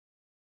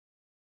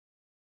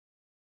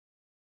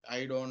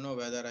I don't know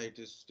whether it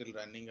is still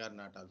running or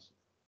not also.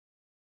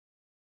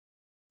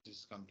 It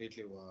is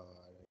completely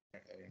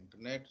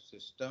internet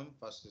system,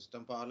 first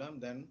system problem,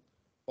 then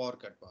power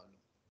cut problem.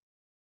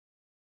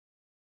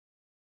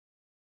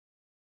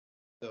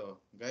 So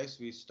guys,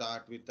 we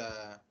start with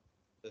the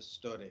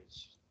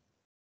storage.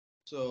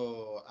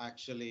 So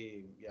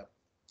actually, yeah,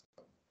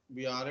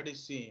 we already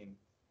seen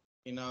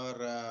in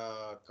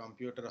our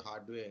computer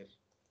hardware,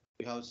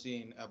 we have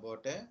seen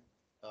about a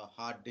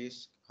hard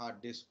disk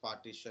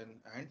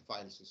partition and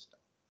file system.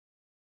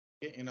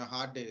 Okay, in a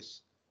hard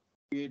disk,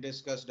 we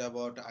discussed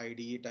about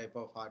IDE type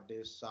of hard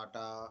disk,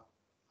 SATA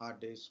hard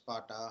disk,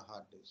 PATA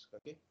hard disk.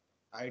 Okay,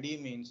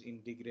 IDE means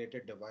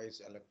integrated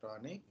device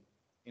electronic.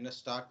 In a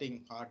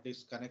starting hard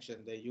disk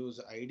connection, they use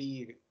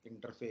IDE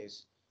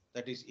interface,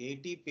 that is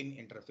 80 pin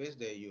interface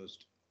they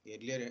used.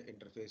 Earlier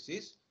interface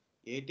is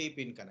 80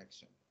 pin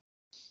connection.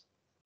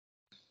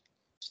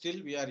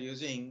 Still we are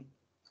using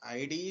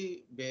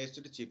IDE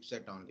based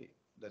chipset only.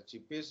 The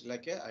chip is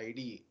like a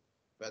IDE,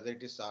 whether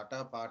it is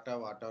SATA, PATA,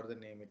 whatever the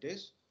name it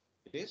is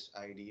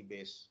IDE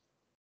base.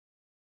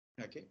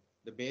 Okay,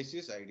 the base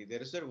is IDE.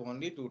 There is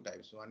only two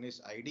types. One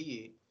is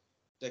IDE,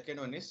 second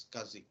one is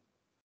SCSI.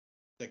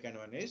 Second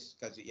one is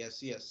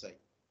SCSI.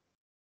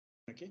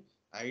 Okay,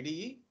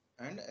 IDE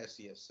and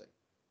SCSI.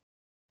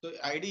 So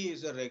IDE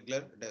is a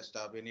regular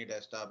desktop. Any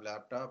desktop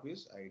laptop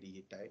is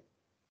IDE type.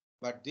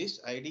 But this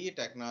IDE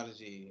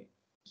technology,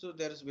 so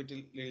there is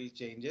little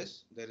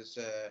changes. There is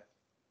a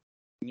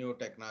new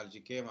technology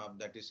came up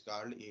that is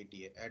called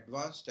ATA,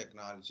 Advanced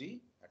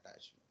Technology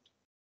Attachment.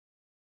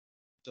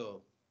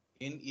 So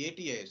in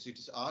ATAs, it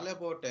is all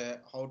about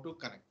how to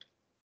connect,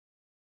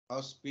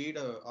 how speed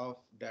of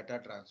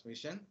data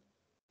transmission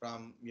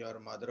from your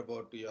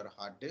motherboard to your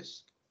hard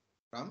disk,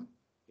 from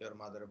your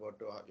motherboard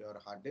to your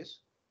hard disk.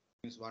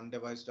 Means one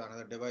device to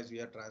another device, we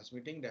are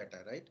transmitting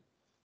data, right?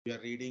 We are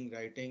reading,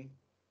 writing,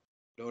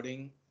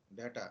 loading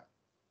data,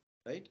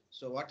 right?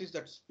 So what is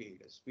that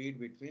speed? Speed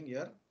between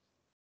your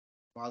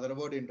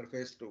motherboard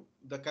interface to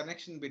the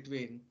connection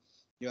between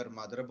your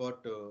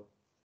motherboard to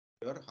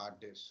your hard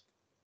disk.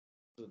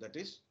 So that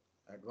is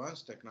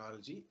advanced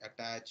technology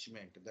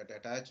attachment. That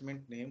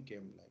attachment name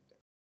came like that.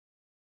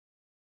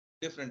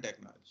 Different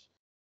technology.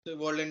 So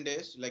olden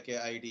days like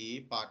a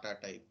IDE, PATA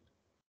type.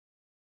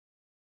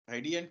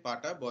 IDE and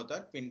PATA both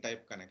are pin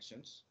type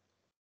connections.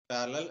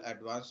 Parallel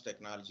advanced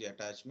technology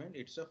attachment.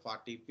 It's a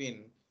 40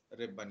 pin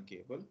ribbon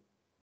cable.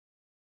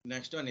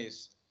 Next one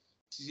is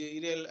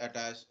serial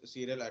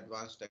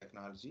advanced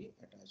technology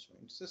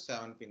attachment. It's a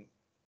 7 pin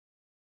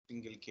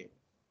single cable.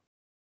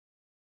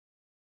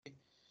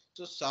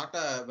 So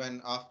SATA,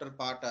 when after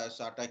PATA,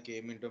 SATA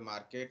came into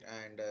market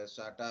and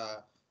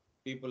SATA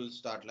people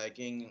start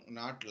liking,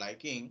 not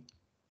liking,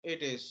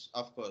 it is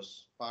of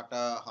course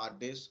PATA hard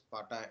disk,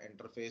 PATA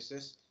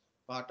interfaces,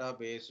 PATA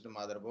based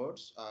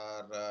motherboards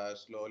are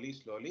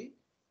slowly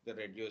they're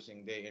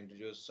reducing. They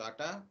introduce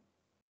SATA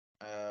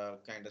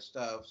kind of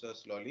stuff, so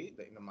slowly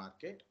in the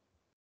market.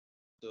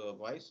 So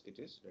wise it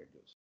is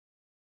reduced.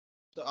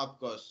 So of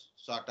course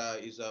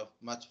SATA is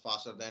much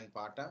faster than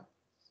PATA.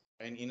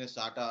 And in a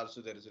SATA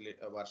also there is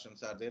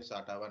versions are there,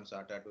 SATA 1,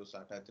 SATA 2,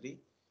 SATA 3.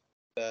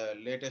 The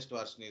latest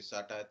version is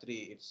SATA 3.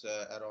 It's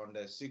around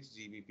 6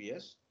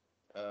 Gbps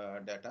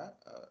data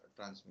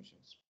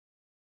transmissions.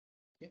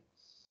 Okay.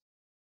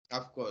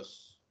 Of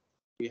course,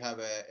 we have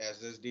a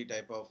SSD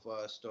type of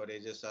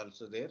storages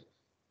also there.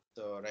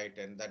 So right,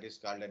 and that is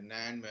called a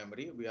NAND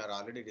memory. We are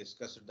already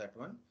discussed that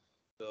one.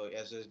 So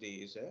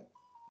SSD is a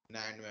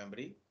NAND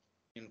memory.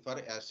 And for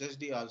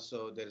SSD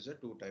also there is a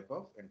two type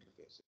of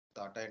interfaces.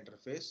 SATA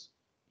interface,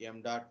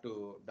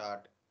 M.2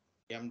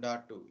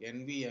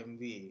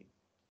 NVMe,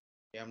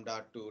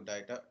 M.2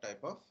 data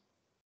type of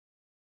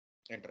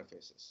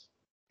interfaces.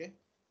 Okay,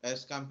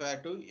 as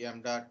compared to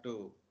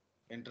M.2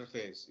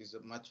 interface is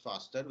much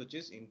faster, which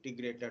is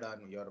integrated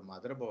on your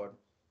motherboard.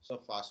 So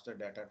faster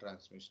data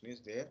transmission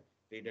is there.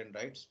 Read and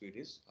write speed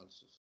is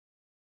also.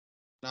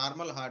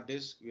 Normal hard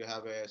disk, you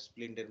have a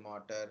splinter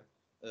motor,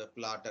 a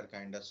plotter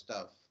kind of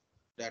stuff.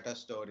 Data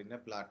stored in a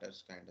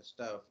plotters kind of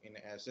stuff. In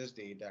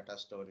SSD, data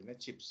stored in a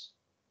chips.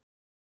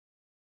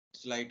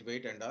 It's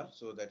lightweight and all,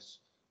 so that's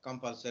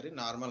compulsory.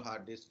 Normal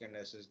hard disk and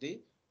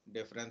SSD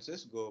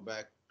differences, go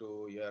back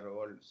to your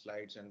old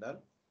slides and all.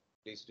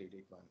 Please read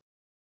it one.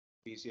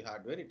 PC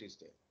hardware, it is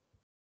there.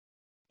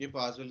 If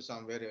possible,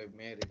 somewhere I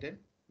may written,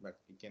 but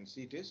you can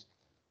see it is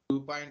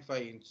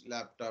 2.5-inch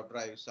laptop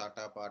drive,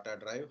 SATA PATA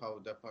drive, how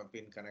the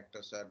pin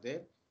connectors are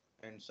there,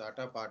 and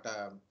SATA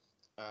PATA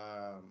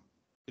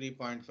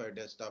 3.5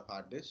 desktop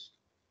hard disk,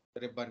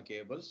 ribbon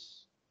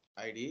cables,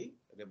 IDE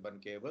ribbon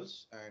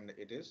cables, and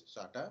it is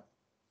SATA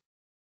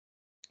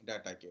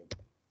data cable.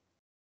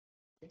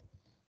 Okay.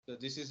 So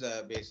this is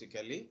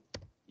basically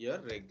your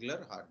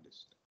regular hard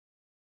disk.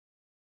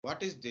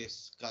 What is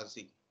this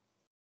SCSI?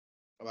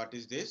 What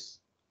is this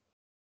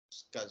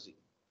SCSI?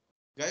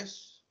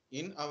 Guys,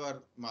 in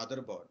our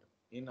motherboard,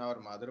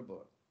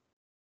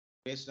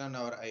 based on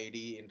our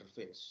IDE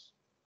interface,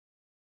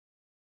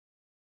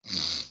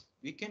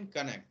 we can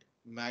connect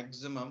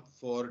maximum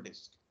 4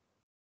 disks.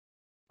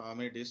 how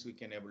many disks we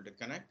can able to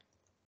connect.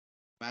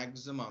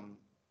 Maximum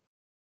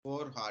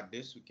 4 hard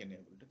disks we can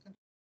able to connect.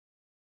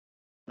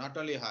 Not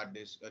only hard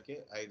disk, okay,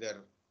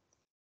 either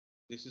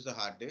this is a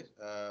hard disk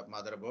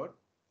motherboard.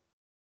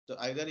 So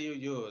either you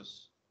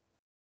use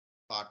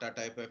SATA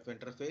type of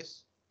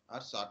interface or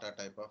SATA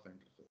type of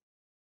interface.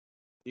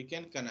 You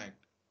can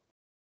connect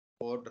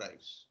 4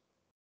 drives,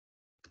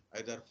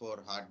 either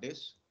for hard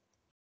disk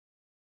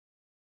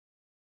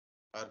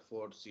or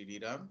for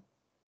CD-ROM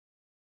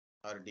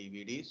or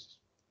DVDs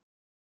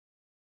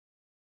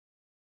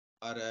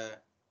or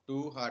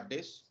 2 hard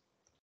disks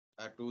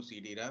or 2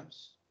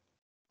 CD-ROMs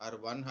or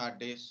 1 hard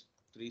disk,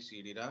 3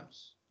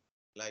 CD-ROMs,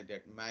 like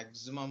that.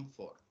 Maximum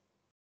 4.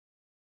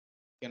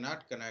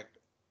 Cannot connect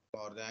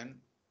more than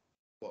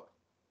 4.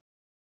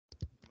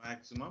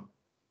 Maximum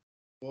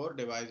 4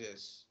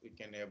 devices we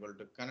can able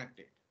to connect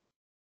it.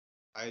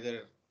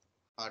 Either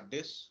hard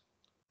disk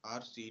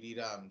or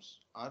CD-ROMs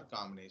or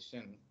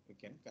combination we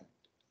can connect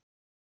it.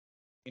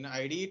 In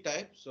IDE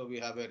type, so we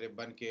have a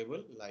ribbon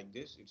cable like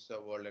this. It's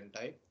a Walden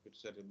type.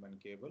 It's a ribbon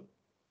cable.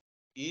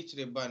 Each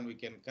ribbon we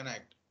can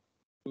connect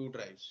 2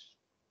 drives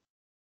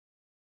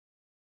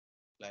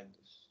like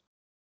this.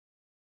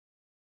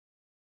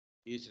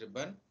 Each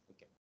ribbon we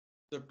can.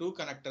 So 2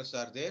 connectors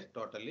are there.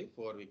 Totally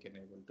 4 we can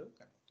able to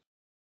connect.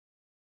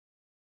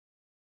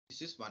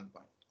 This is one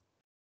point.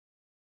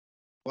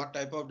 What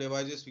type of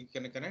devices we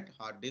can connect?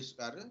 Hard disk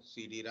or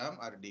CD-ROM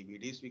or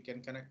DVDs we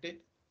can connect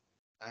it.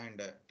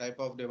 And type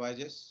of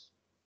devices.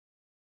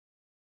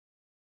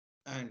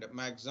 And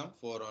maximum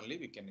 4 only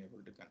we can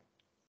able to connect.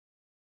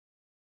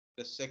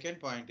 The second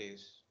point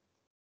is,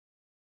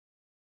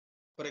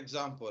 for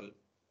example,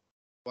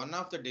 one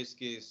of the disk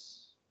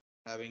is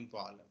having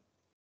problem.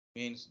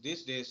 Means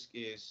this disk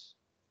is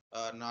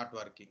not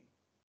working.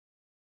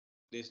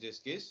 This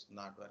disk is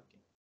not working.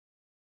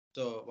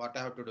 So what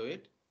I have to do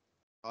it?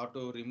 How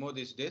to remove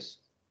this disk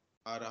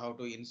or how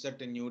to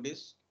insert a new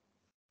disk?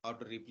 How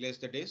to replace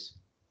the disk?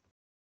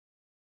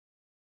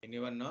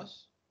 Anyone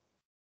knows?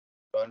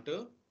 Want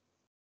to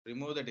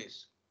remove the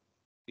disk,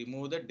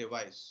 remove the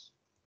device,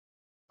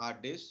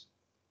 hard disk,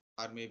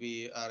 or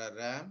maybe a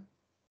RAM,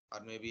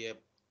 or maybe a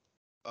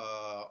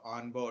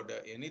onboard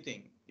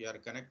anything you are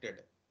connected,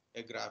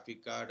 a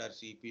graphic card or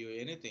CPU,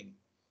 anything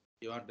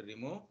you want to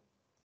remove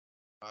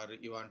or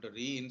you want to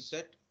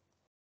reinsert.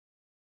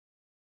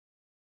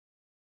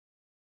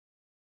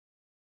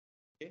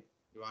 Okay,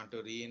 you want to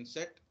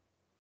reinsert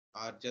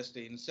or just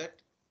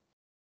insert,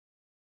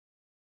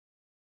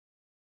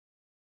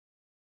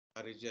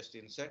 or you just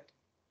insert.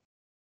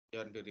 You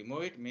want to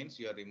remove it means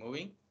you are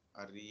removing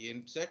or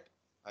reinsert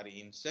or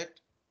insert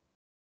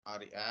or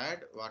add,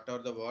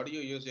 whatever the word you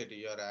use it,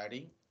 you are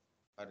adding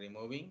or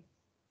removing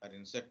or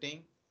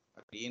inserting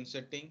or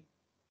reinserting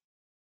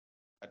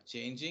or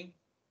changing.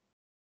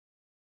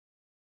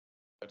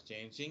 Or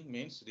changing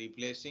means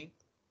replacing.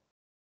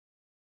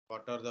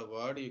 Whatever the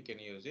word you can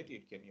use it,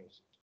 you can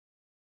use it.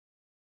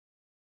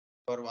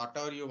 For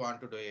whatever you want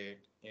to do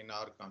it in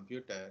our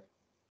computer,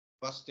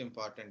 first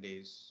important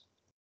is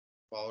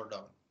power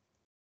down,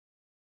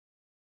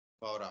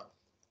 power off.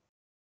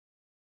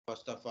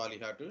 First of all, you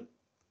have to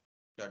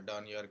shut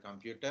down your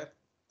computer,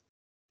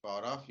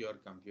 power off your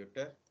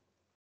computer,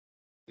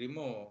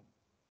 remove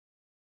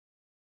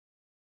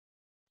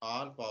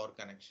all power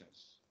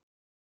connections.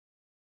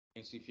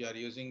 Means if you are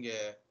using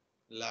a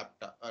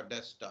laptop or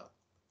desktop,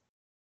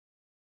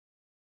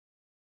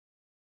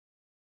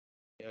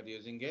 you are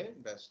using a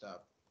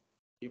desktop,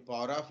 you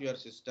power off your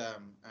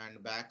system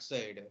and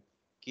backside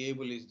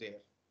cable is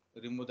there,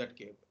 remove that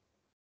cable.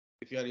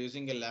 If you are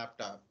using a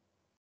laptop,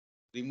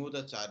 remove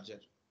the charger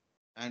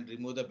and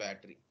remove the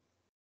battery.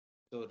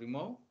 So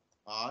remove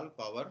all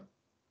power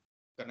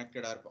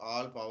connected or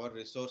all power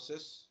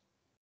resources.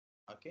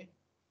 Okay,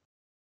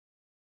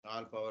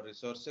 all power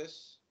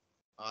resources,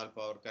 all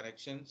power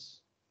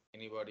connections,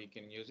 anybody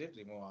can use it,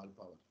 remove all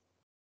power.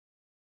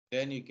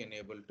 Then you can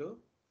able to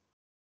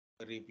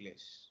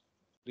replace,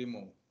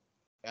 remove,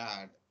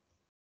 add,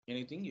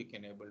 anything you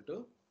can able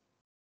to.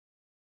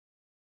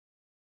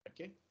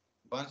 Okay,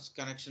 once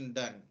connection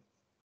done,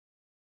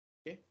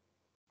 okay,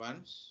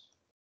 once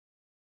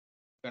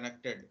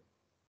connected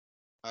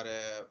or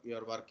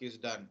your work is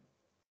done,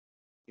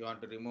 you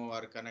want to remove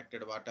or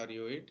connected whatever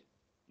you it,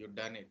 you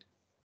done it.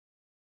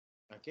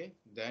 Okay,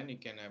 then you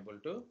can able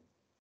to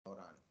power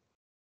on.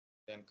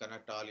 Then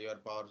connect all your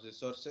power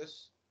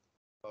resources,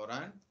 power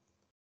on,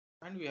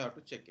 and we have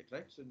to check it,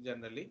 right? So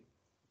generally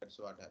that's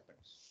what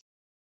happens.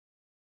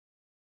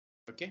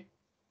 Okay,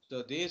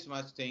 so this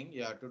much thing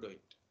you have to do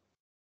it.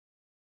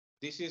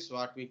 This is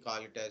what we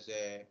call it as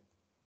a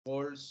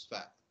cold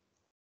swap.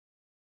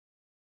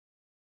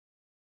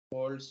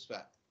 Cold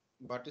swap.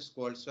 What is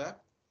cold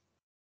swap?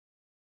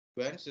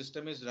 When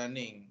system is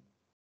running,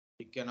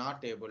 you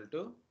cannot able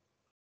to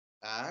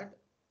add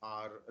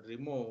or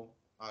remove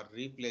or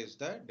replace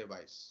the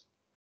device.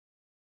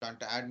 You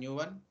can't add new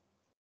one.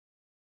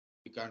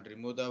 You can't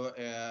remove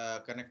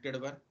the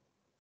connected one.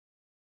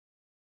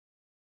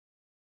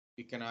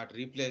 You cannot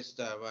replace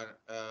the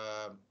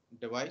one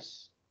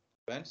device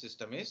when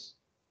system is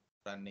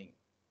running.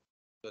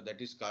 So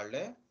that is called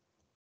a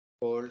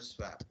cold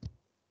swap.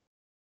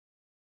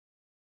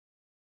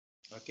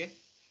 Okay,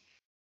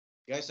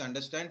 guys,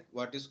 understand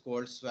what is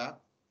cold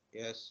swap?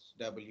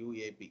 SWAP.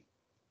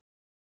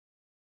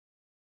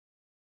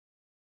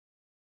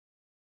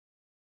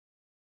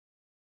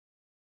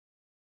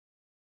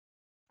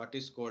 What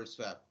is cold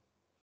swap?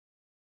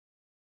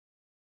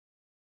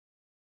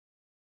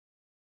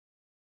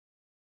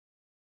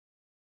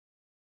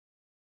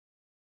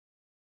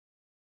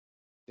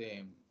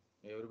 Same.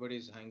 Everybody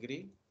is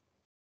hungry.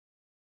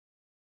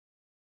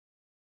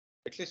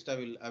 At least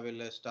I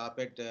will stop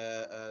at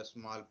a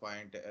small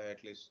point,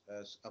 at least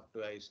up to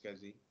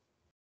iSCSI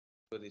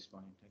to this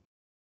point.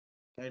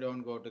 I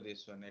don't go to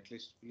this one. At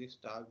least please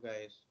talk,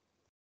 guys.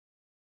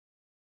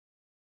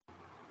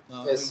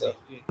 Now I Yes, will sir.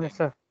 teach you Yes,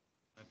 again. sir.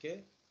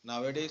 Okay.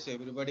 Nowadays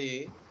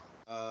everybody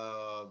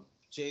uh,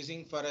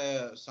 chasing for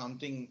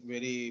something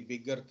very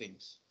bigger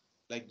things.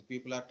 Like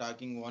people are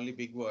talking only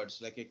big words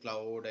like a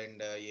cloud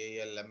and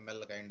AL,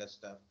 ML kind of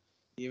stuff.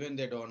 Even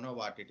they don't know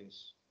what it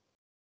is.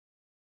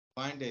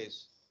 Point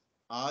is,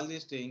 all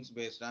these things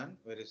based on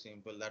very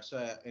simple. That's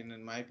why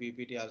in my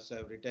PPT also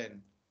I've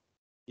written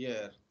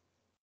here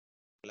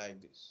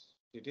like this.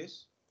 It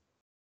is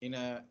in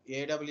a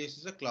AWS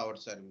is a cloud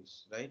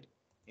service, right?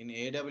 In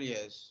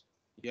AWS,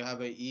 you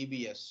have a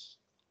EBS,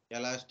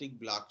 Elastic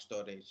Block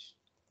Storage.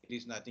 It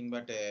is nothing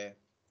but a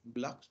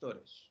block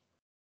storage.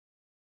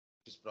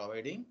 It is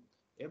providing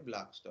a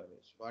block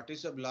storage. What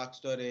is a block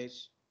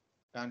storage?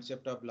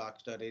 Concept of block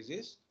storage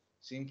is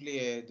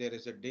simply there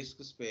is a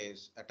disk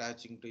space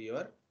attaching to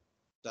your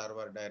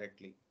server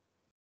directly.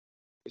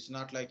 It's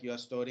not like you are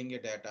storing a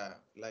data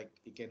like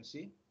you can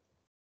see.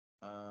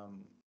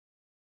 Um,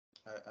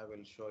 I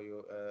will show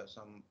you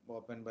some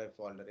open by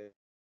folder.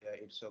 Yeah,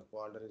 it's a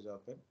folder is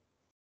open.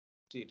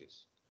 See it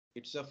is.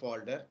 It's a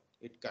folder.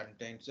 It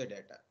contains the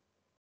data.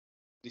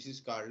 This is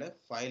called a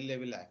file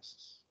level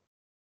access.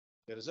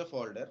 There is a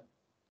folder.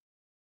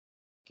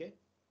 Okay.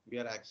 We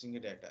are accessing the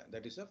data.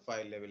 That is a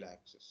file level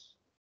access.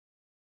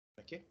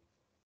 Okay.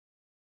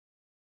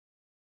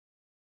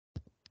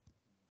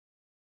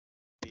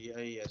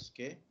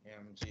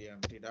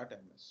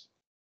 diskmgmt.ms.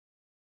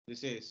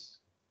 This is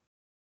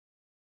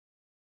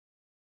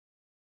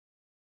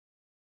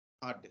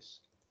hard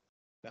disk.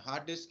 The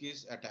hard disk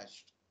is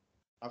attached.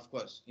 Of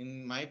course,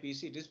 in my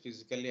PC it is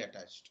physically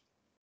attached.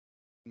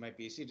 In my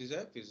PC it is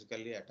a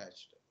physically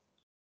attached.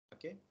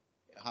 Okay,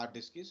 a hard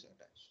disk is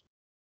attached.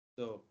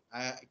 So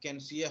I can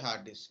see a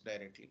hard disk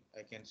directly.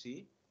 I can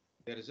see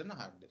there is a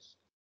hard disk.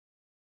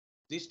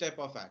 This type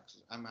of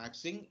access, I'm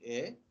accessing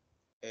a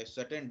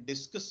certain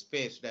disk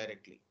space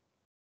directly.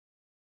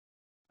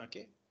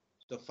 Okay,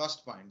 so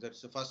first point,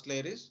 that's the first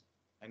layer is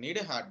I need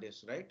a hard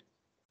disk, right?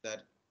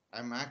 That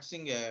I'm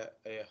accessing a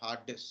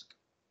hard disk,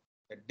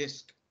 a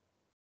disk,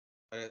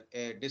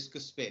 a disk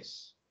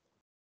space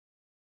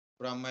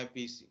from my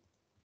PC.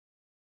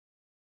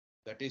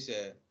 That is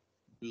a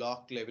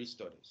block level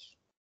storage.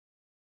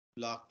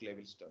 Block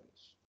level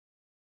storage.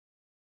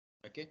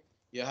 Okay,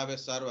 you have a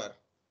server.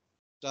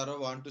 Server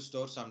want to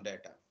store some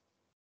data.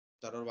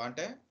 Server want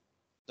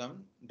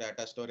some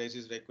data storage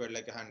is required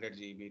like 100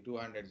 GB,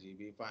 200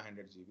 GB,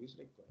 500 GB is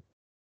required.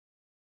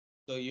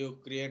 So you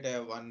create a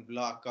one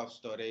block of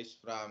storage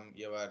from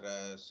your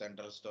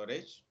central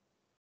storage,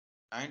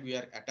 and we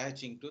are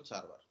attaching to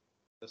server.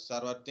 The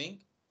server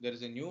think there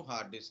is a new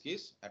hard disk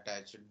is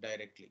attached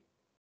directly,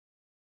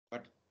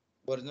 but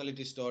originally it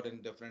is stored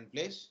in different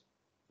place,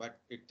 but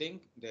it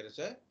think there is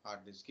a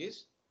hard disk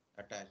is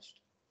attached.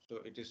 So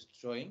it is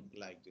showing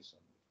like this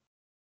only.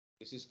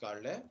 This is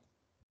called a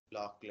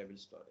block level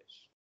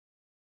storage.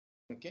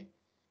 Okay.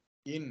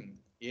 In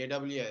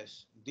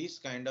AWS, this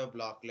kind of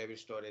block level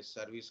storage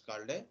service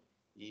called a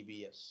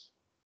EBS.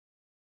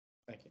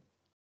 Okay.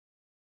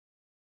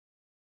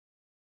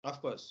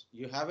 Of course,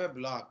 you have a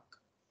block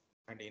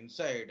and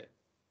inside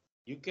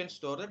you can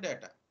store the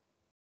data.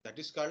 That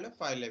is called a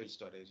file level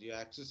storage. You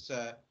access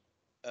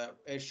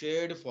a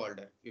shared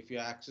folder. If you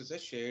access a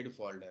shared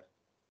folder,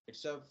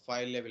 it's a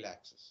file level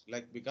access.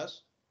 Like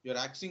because you're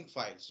accessing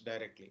files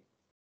directly.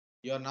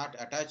 You're not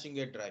attaching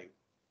a drive.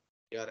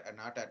 You're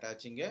not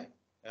attaching a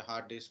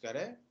hard disk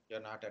array. You're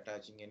not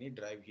attaching any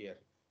drive here.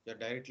 You're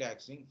directly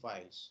accessing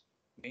files.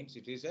 Means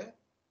it is a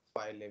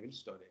file level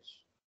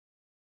storage.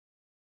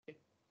 Okay.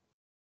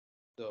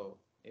 So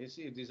you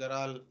see, these are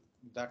all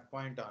that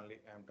point only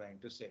I'm trying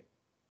to say.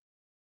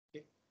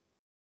 Okay.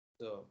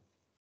 So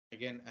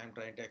again, I'm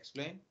trying to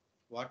explain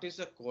what is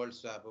a cold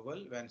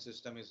swappable. When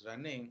system is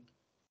running,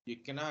 you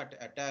cannot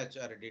attach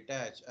or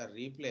detach or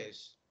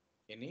replace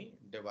any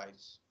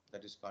device.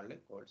 That is called a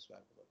cold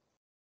swappable.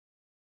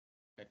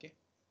 Okay.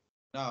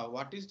 Now,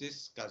 what is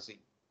this SCSI?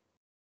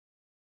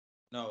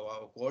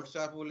 Now, cold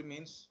swappable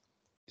means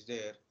is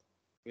there.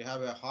 We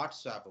have a hot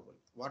swappable.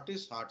 What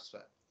is hot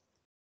swap?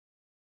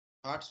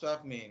 Hot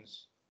swap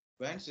means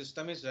when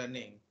system is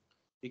running,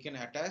 you can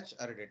attach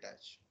or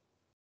detach.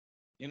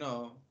 You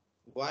know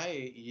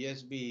why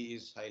USB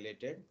is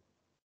highlighted?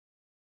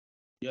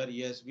 Your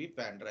USB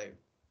pen drive,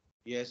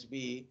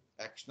 USB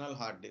external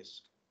hard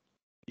disk.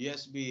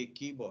 USB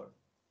keyboard,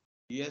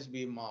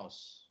 USB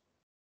mouse,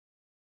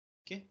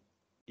 okay,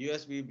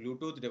 USB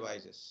Bluetooth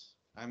devices.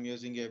 I'm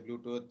using a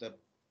Bluetooth,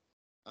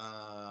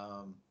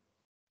 um,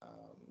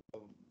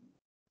 um,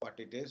 what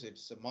it is,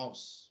 it's a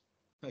mouse,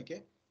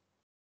 okay.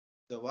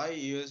 So why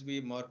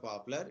USB more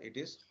popular? It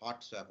is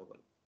hot swappable.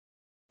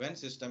 When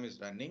system is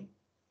running,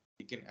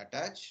 you can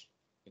attach,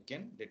 you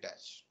can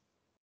detach.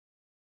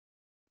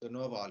 So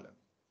no problem.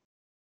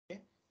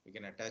 Okay, you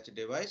can attach a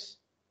device,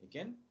 you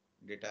can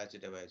detach a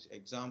device.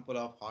 Example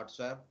of hot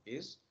swap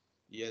is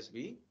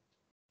USB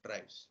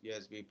drives,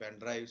 USB pen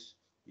drives,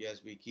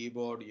 USB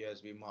keyboard,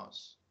 USB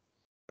mouse.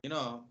 You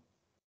know,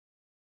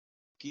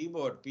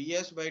 keyboard,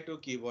 PS by 2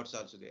 keyboards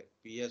also there.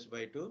 PS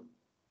by 2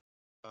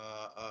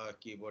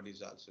 keyboard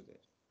is also there.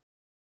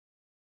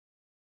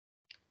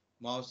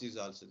 Mouse is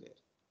also there.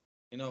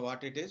 You know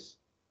what it is?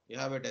 You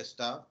have a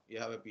desktop, you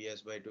have a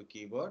PS by 2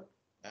 keyboard,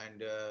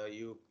 and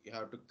you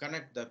have to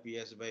connect the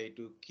PS by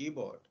 2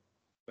 keyboard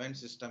when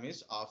system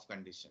is off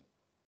condition.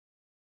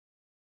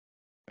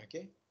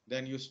 Okay,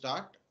 then you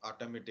start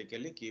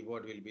automatically,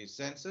 keyboard will be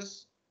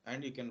senses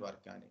and you can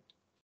work on it.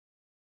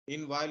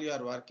 In while you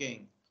are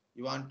working,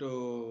 you want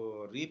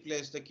to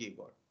replace the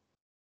keyboard.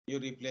 You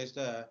replace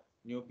the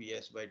new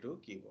PS by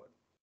 2 keyboard.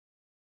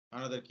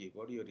 Another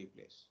keyboard you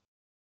replace.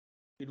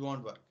 It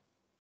won't work.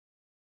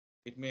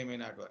 It may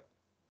not work.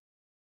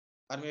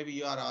 Or maybe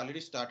you are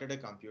already started a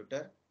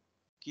computer.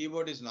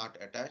 Keyboard is not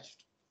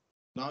attached.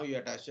 Now you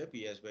attach a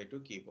PS by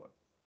 2 keyboard.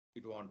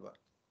 It won't work.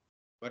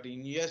 But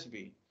in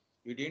USB,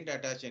 you didn't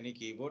attach any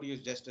keyboard. You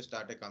just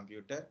start a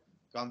computer.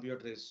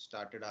 Computer is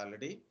started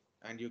already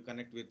and you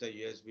connect with the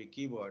USB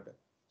keyboard.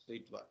 So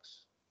it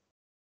works.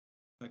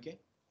 Okay.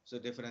 So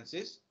difference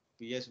is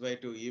PS by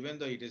 2, even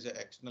though it is an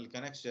external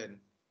connection,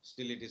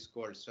 still it is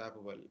called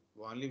swappable.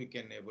 Only we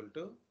can able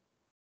to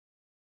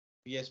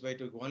PS by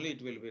 2 only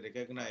it will be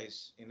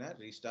recognized in a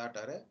restart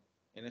or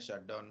in a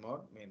shutdown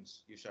mode.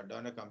 Means you shut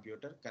down a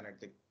computer, connect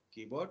the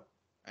keyboard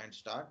and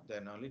start,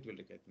 then only it will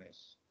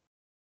recognize.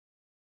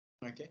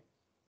 Okay.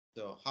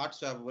 So hard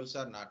swappables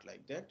are not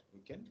like that. We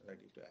can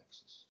ready to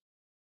access.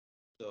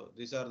 So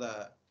these are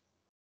the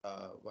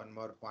one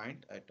more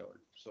point I told.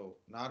 So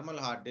normal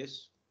hard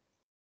disk,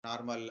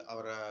 normal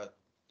our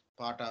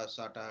PATA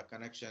SATA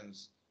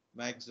connections,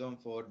 maximum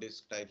 4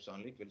 disk types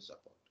only it will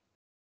support.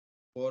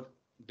 4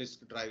 disk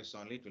drives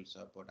only it will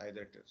support.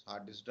 Either it is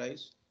hard disk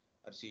drives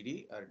or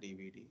CD or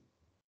DVD.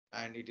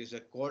 And it is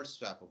a cold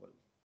swappable.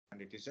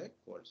 And it is a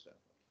cold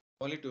swappable.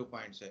 Only 2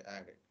 points I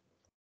added.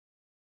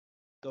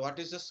 So what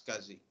is a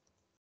SCSI?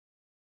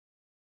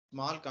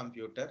 Small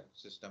computer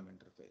system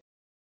interface.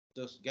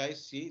 So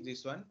guys, see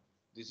this one.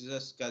 This is a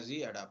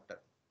SCSI adapter.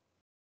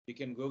 You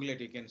can Google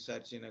it. You can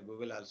search in a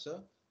Google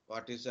also.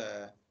 What is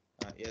a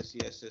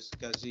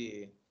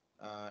SCSI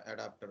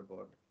adapter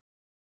board?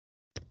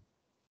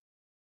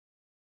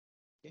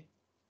 Okay,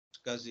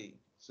 SCSI.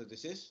 So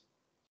this is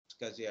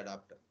SCSI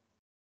adapter.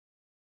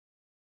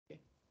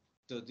 Okay,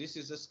 so this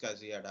is a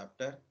SCSI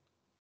adapter.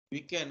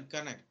 We can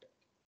connect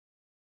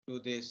to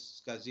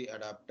this SCSI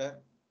adapter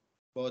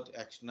both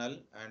external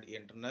and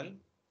internal.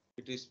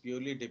 It is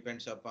purely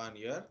depends upon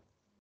your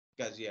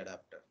SCSI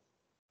adapter.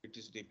 It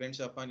is depends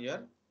upon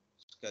your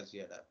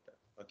SCSI adapter.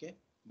 Okay,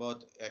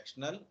 both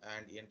external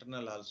and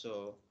internal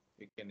also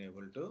we can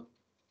able to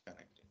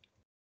connect it.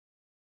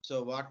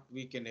 So what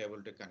we can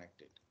able to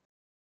connect it?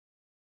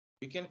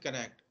 We can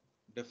connect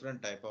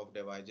different type of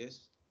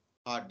devices,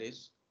 hard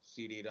disk,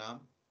 CD ROM,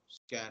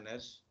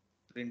 scanners,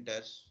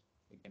 printers.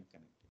 We can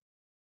connect it.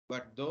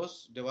 But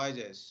those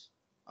devices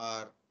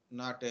are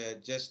not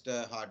just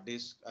a hard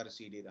disk or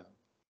CD ROM.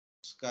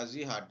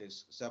 SCSI hard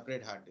disk,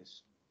 separate hard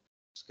disk.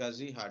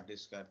 SCSI hard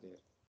disk are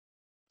there.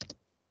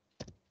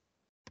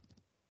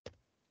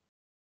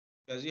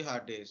 SCSI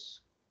hard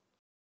disk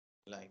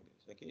like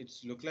this. Okay,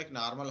 it's look like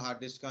normal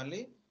hard disk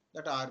only.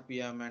 That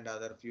RPM and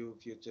other few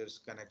features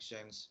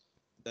connections.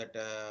 That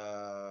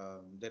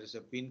there is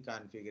a pin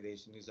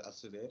configuration is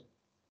also there.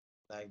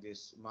 Like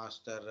this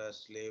master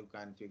slave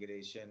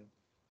configuration,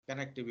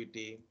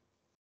 connectivity.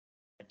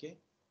 Okay,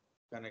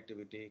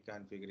 connectivity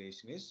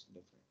configuration is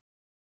different.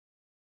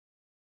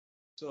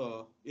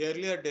 So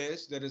earlier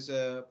days there is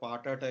a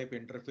PATA type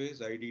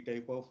interface, ID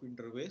type of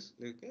interface.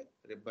 Okay,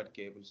 ribbon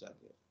cables are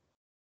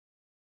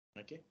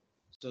there. Okay,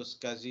 so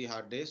SCSI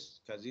hard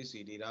disk, SCSI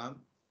CD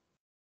ROM,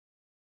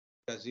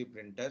 SCSI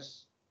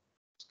printers,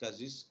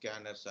 SCSI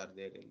scanners are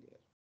there earlier.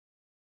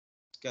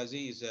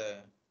 SCSI is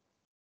a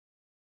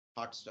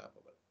hot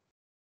swappable.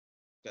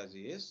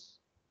 SCSI is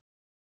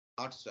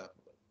hot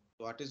swappable.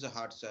 What is a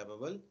hot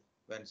swappable?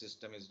 When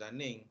system is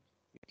running,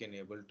 you can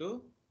able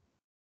to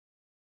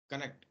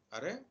connect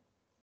or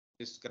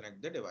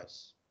disconnect the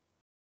device.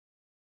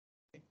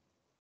 Okay.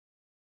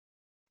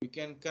 You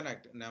can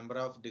connect number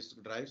of disk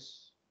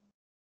drives.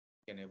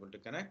 You can able to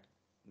connect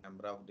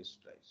number of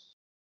disk drives.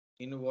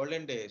 In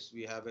olden days,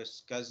 we have a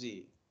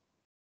SCSI.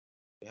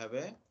 We have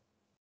a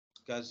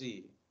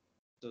SCSI.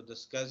 So the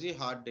SCSI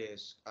hard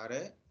disk are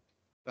a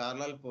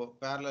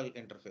parallel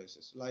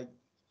interfaces like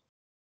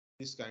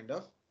this kind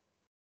of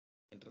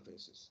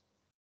interfaces.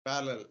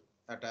 parallel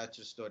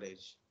attached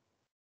storage.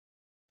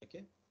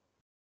 Okay,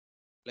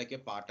 like a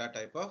PATA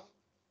type of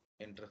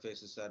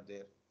interfaces are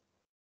there.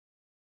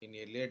 In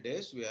earlier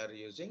days, we are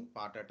using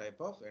PATA type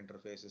of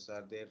interfaces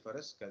are there for a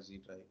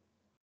SCSI drive.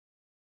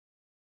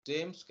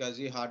 Same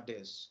SCSI hard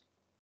disk,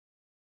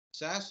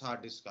 SAS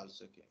hard disk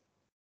also came.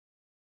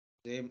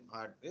 Same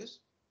hard disk,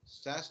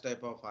 SAS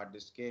type of hard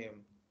disk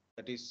came,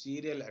 that is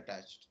serial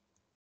attached.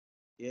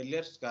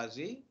 Earlier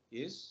SCSI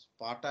is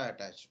PATA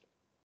attached,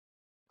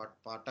 but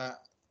PATA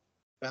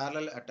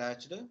parallel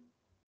attached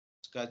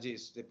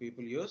SCSIs, the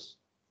people use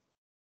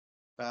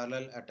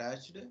parallel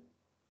attached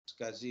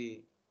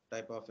SCSI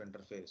type of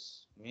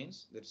interface,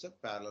 means there's a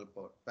parallel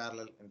port,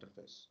 parallel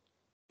interface,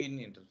 pin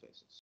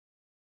interfaces.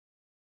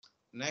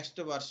 Next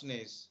version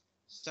is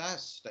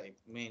SAS type,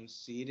 means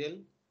serial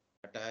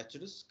attached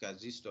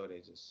SCSI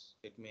storages.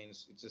 It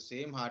means it's the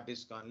same hard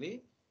disk,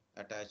 only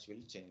attached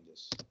will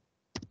changes.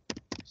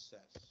 SAS.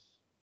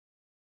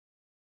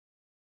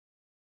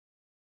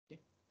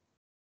 Okay.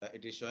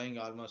 It is showing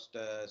almost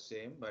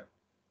same, but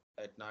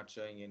it's not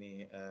showing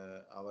any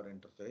our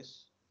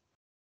interface.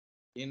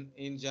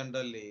 In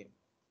generally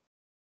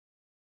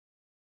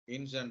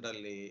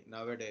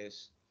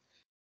nowadays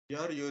we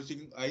are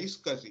using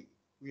iSCSI.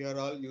 We are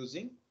all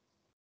using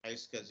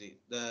iSCSI.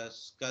 The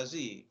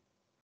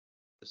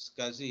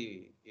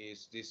SCSI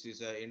is, this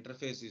is a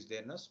interface is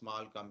there, a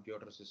small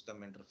computer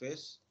system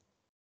interface.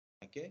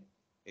 Okay,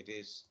 it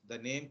is, the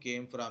name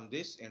came from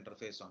this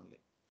interface only.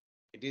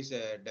 It is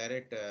a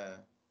direct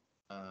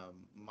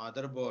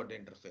motherboard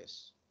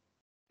interface.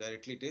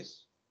 Directly it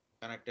is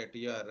connected to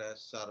your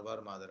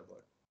server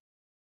motherboard.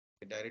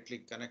 It directly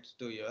connects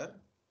to your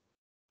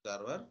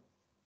server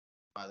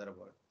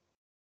motherboard.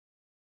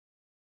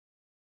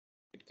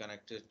 It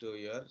connects to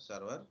your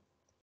server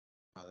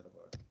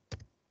motherboard.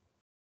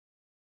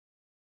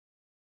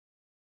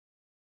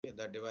 Okay,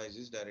 the device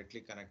is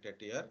directly connected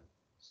to your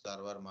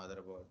server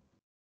motherboard.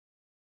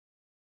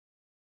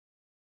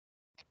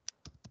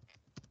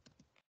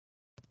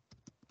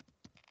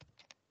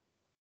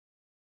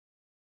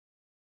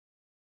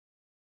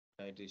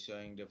 It is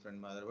showing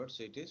different motherboards.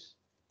 So it is,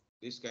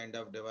 this kind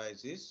of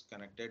device is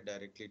connected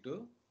directly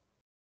to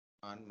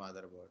on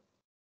motherboard.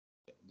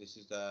 This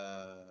is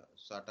the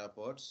SATA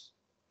ports.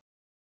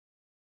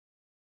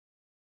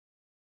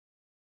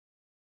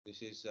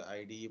 This is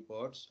IDE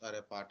ports or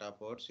a PATA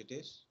ports. It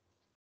is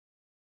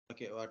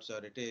okay.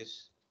 Whatsoever it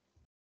is,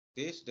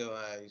 this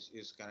device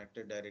is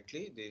connected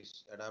directly.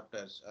 These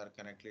adapters are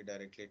connected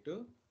directly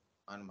to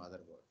on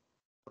motherboard.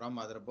 From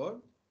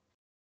motherboard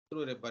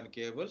through ribbon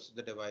cables,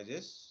 the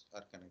devices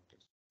are connected.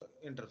 So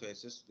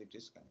interfaces, it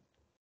is connected.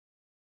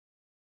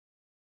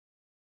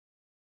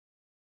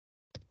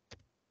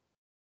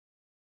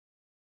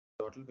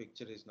 Total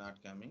picture is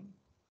not coming.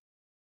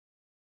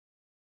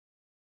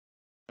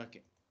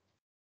 Okay.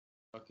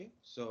 Okay.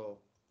 So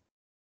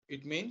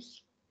it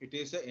means it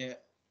is a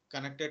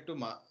connected to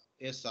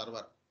a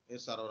server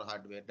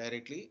hardware,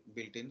 directly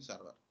built-in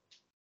server.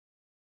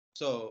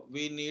 So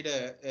we need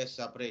a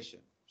separation.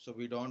 So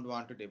we don't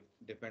want to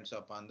depends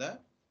upon the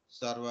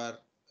server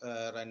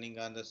running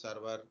on the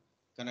server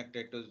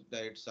connected to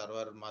that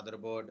server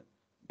motherboard.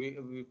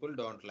 People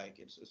don't like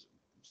it. So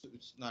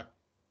it's not,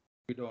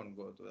 we don't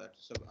go to that.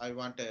 So I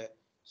want a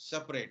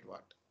separate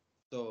what.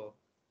 So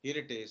here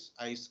it is,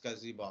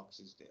 iSCSI box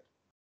is there.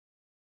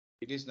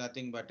 It is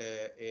nothing but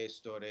a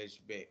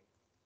storage bay.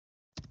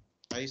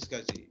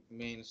 iSCSI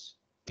means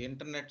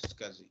internet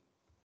SCSI.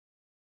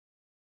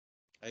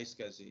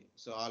 iSCSI.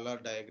 So all are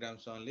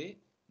diagrams only,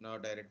 no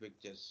direct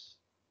pictures.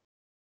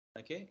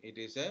 Okay, it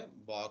is a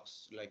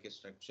box like a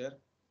structure.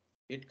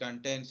 It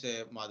contains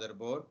a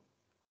motherboard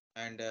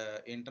and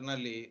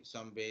internally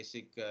some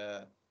basic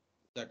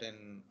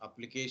certain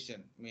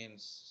application,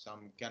 means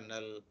some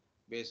kernel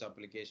based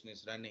application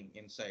is running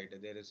inside.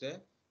 There is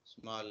a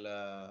small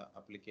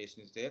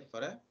application is there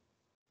for a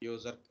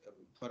user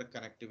for a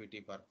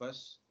connectivity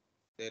purpose.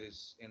 There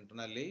is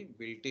internally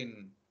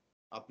built-in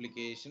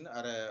application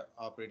or a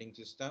operating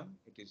system.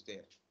 It is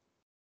there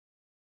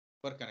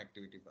for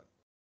connectivity purpose,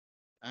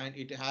 and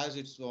it has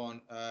its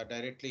own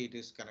directly. It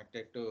is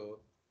connected to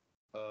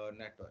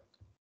network.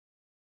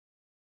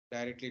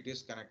 Directly, it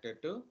is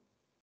connected to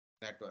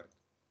network.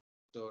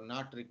 So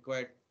not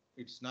required.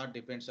 It's not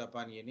depends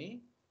upon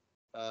any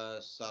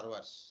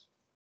servers.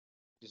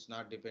 It's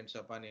not depends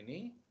upon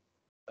any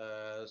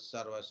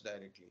servers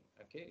directly.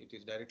 Okay, it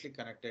is directly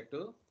connected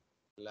to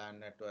LAN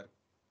network.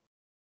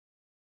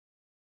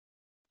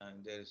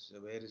 And there's,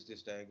 where is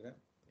this diagram?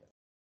 Yeah.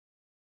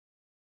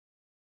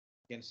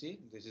 You can see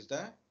this is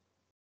the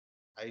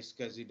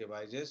iSCSI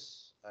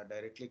devices are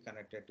directly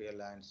connected to a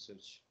LAN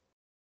switch.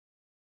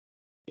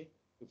 Okay.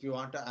 If you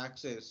want to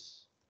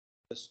access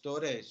the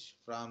storage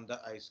from the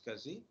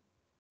iSCSI,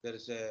 there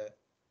is a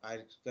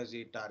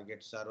iSCSI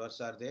target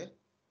servers are there.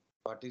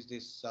 What is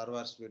this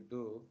servers will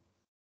do?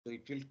 So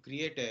it will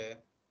create a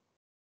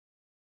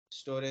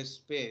storage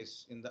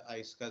space in the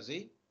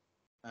iSCSI,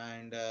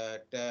 and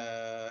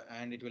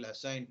it will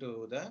assign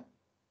to the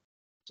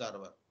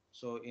server.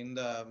 So in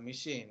the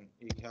machine,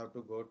 you have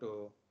to go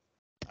to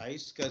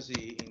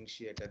iSCSI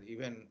Initiator.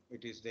 Even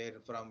it is there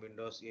from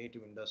Windows 8 to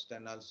Windows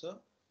 10 also.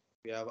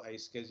 We have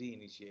iSCSI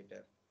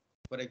Initiator.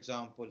 For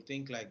example,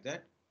 think like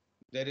that.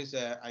 There is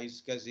a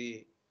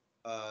iSCSI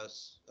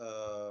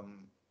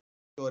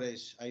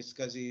storage.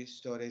 iSCSI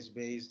storage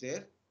bay is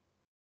there.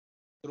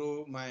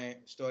 Through my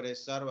storage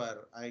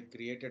server, I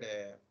created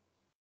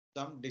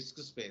some disk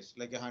space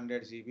like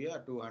 100 GB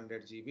or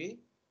 200 GB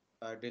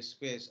disk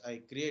space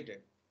I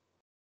created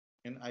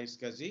in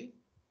iSCSI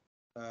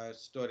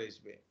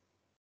storage bay,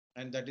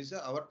 and that is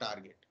our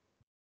target.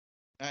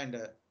 And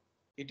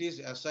it is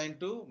assigned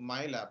to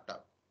my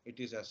laptop. It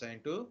is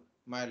assigned to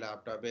my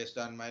laptop based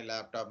on my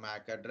laptop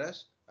MAC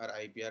address or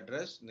IP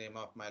address, name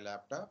of my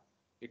laptop.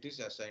 It is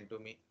assigned to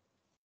me.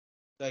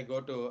 So I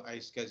go to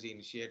iSCSI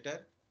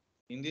Initiator.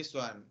 In this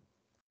one,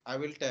 I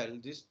will tell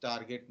this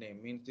target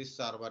name, means this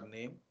server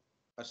name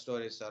or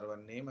storage server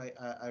name.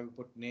 I will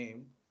put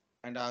name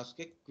and ask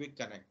a quick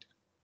connect.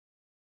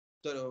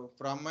 So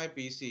from my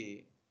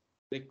PC,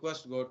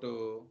 request go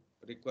to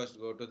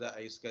the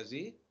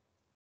iSCSI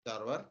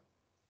server,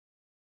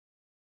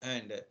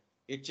 and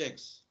it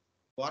checks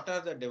what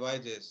are the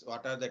devices,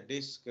 what are the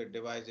disk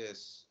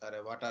devices, or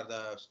what are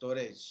the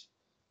storage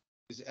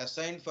is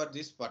assigned for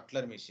this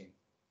particular machine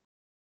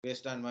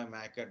based on my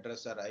MAC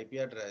address or IP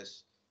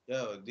address.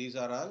 Yeah, these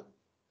are all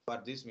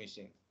for this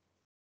machine,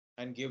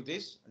 and give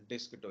this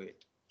disk to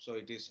it. So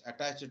it is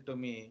attached to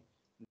me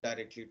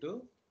directly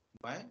to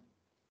my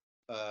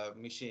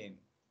machine.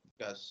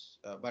 Because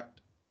but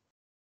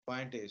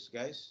point is,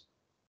 guys,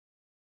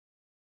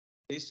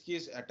 disk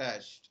is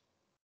attached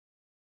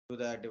to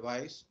the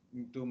device,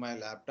 to my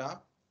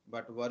laptop,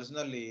 but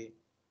originally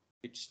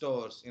it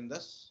stores in the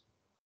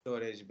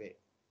storage bay.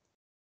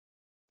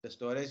 The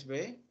storage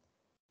bay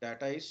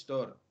data is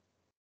stored.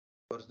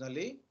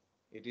 Originally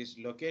it is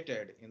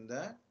located in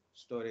the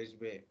storage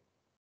bay,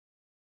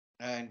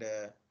 and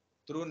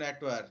through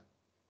network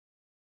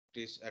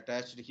it is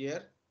attached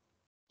here.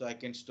 So I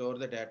can store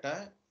the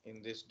data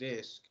in this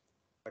disk.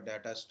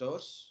 Data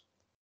stores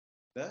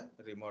the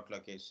remote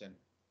location.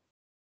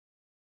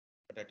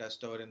 Data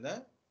stored in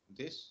the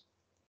this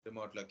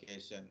remote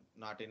location,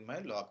 not in my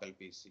local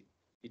PC.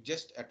 It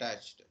just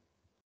attached,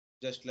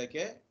 just like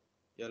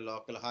your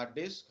local hard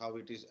disk, how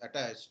it is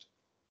attached.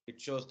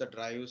 It shows the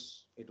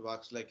drives. It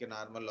works like a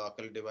normal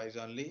local device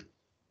only.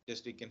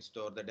 Just you can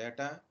store the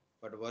data,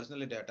 but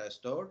originally data is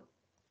stored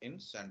in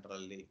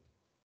centrally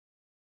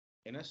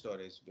in a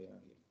storage bay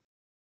only.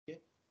 Okay.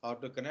 How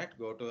to connect?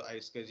 Go to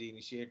iSCSI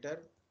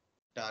Initiator,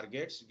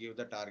 targets, give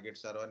the target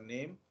server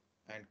name,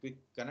 and quick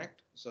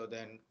connect. So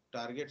then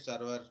target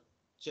server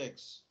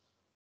checks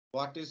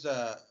what is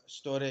the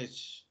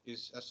storage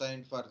is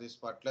assigned for this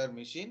particular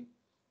machine.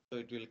 So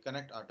it will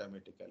connect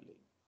automatically.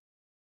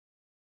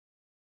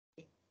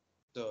 Okay.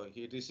 So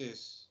here this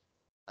is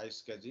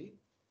iSCSI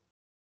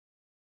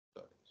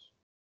storage.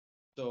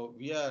 So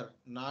we are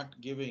not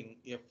giving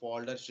a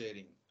folder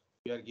sharing.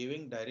 We are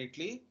giving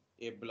directly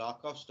a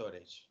block of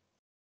storage.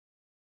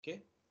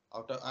 Okay.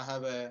 Out of, I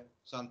have a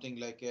something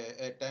like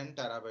a 10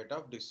 terabyte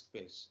of disk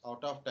space.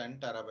 Out of 10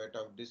 terabyte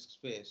of disk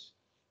space,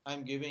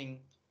 I'm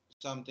giving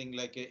something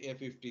like a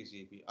 50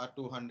 GB or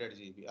 200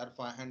 GB or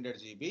 500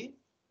 GB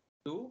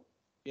to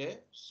a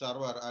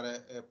server or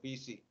a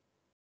PC.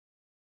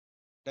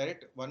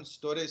 Direct one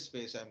storage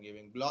space I'm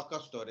giving, block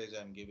of storage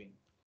I'm giving.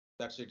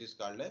 That's it is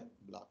called a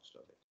block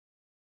storage.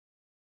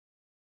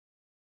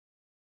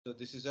 So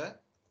this is a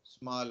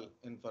small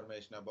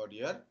information about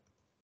your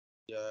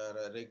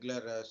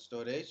regular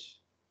storage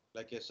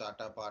like a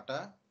SATA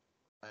PATA,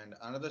 and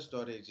another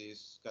storage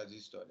is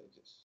SCSI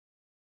storages.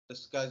 The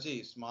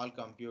SCSI small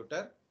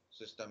computer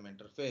system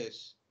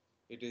interface.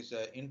 It is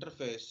an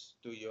interface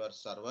to your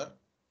server.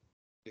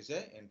 It is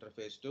an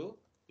interface to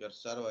your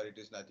server. It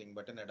is nothing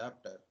but an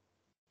adapter,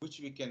 which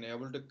we can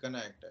able to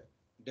connect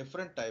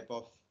different type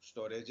of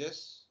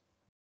storages,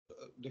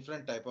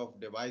 different type of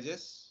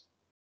devices,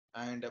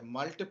 and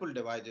multiple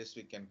devices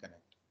we can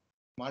connect.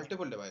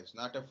 Multiple devices,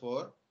 not a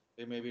 4,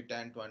 it may be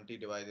 10, 20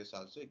 devices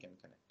also you can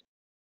connect.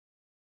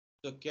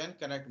 So can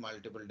connect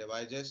multiple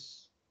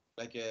devices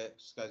like a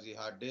SCSI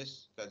Hard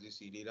Disk, SCSI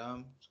CD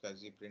ROM,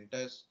 SCSI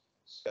Printers,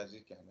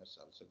 SCSI Scanners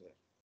also there.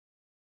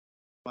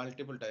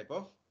 Multiple type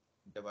of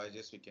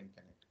devices we can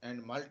connect,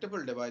 and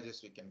multiple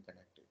devices we can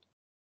connect it.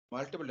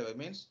 Multiple device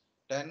means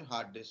 10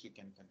 hard disks we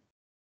can connect,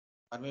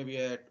 or maybe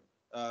a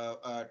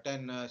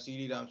 10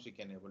 CD ROMs we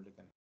can able to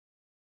connect.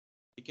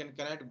 We can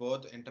connect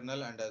both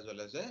internal and as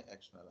well as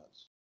external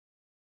also.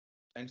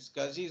 And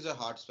SCSI is a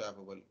hot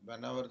swappable.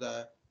 Whenever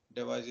the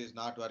device is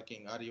not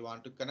working or you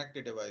want to connect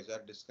a device or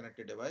disconnect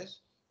a device,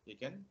 you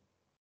can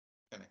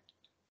connect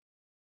it.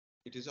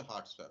 It is a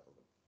hot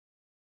swappable.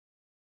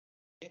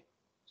 Okay.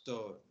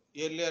 So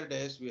earlier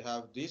days we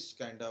have this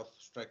kind of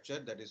structure,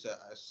 that is a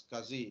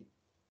SCSI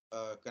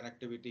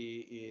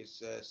connectivity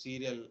is a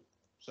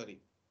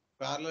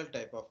parallel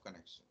type of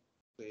connection.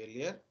 So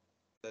earlier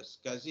the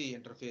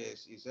SCSI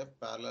interface is a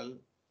parallel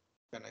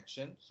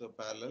connection. So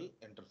parallel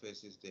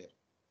interface is there.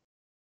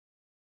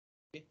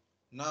 Okay.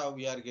 Now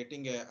we are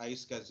getting a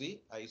iSCSI.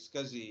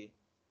 iSCSI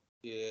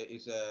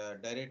is a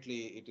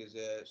directly it is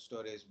a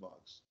storage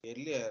box.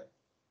 Earlier,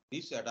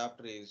 this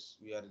adapter is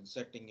we are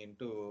inserting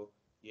into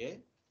a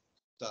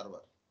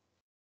server.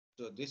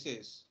 So this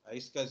is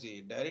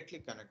iSCSI directly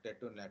connected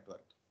to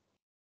network.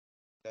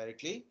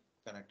 Directly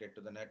connected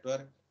to the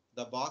network.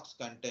 The box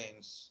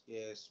contains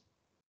a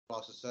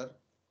processor,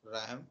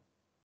 RAM,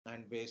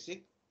 and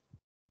basic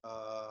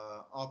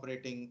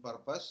operating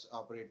purpose,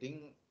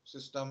 operating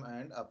system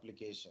and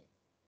application.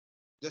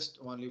 Just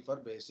only for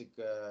basic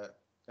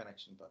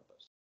connection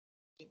purpose.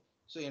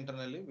 So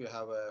internally we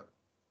have a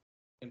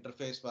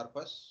interface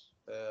purpose,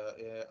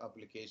 a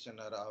application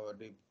or our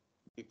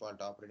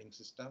default operating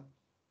system,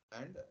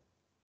 and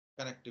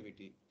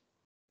connectivity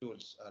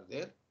tools are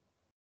there.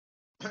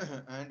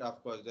 And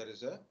of course there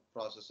is a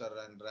processor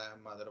and RAM,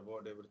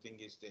 motherboard, everything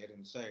is there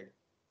inside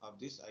of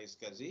this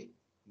iSCSI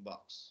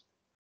box.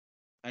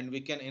 And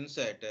we can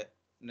insert a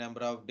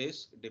number of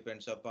disks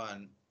depends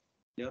upon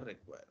your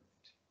requirement.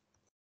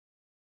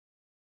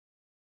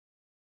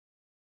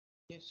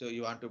 Okay, so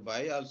you want to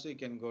buy also, you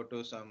can go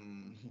to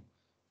some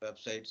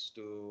websites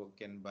to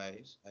can buy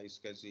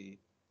iSCSI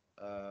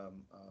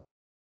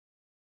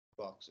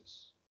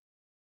boxes.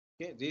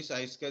 Okay, this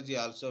iSCSI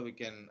also we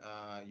can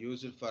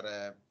use it for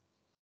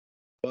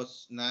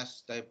both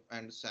NAS type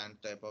and SAN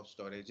type of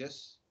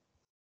storages.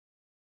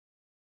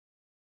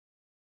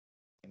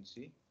 You can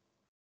see.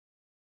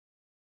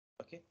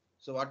 Okay,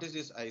 so what is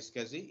this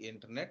iSCSI?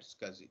 Internet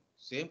SCSI.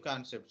 Same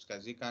concept,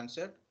 SCSI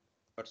concept,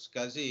 but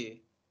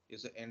SCSI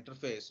is an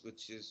interface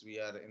which is we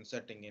are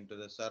inserting into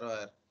the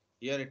server.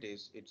 Here it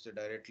is. It's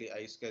directly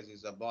iSCSI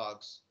is a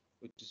box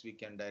which is we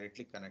can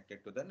directly connect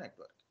it to the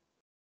network.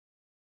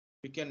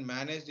 We can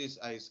manage this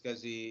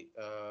iSCSI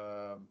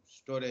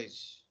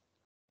storage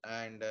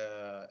and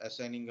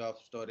assigning of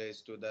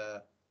storage to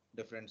the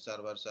different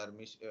servers or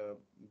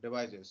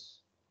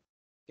devices.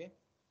 Okay,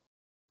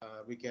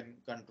 we can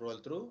control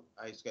through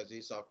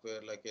iSCSI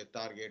software like a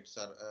target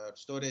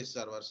storage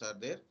servers are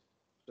there.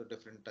 So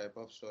different type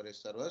of storage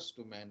servers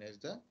to manage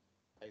the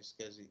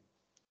iSCSI.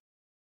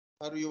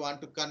 Or you want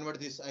to convert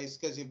this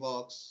iSCSI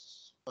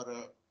box for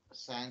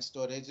SAN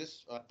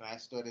storages or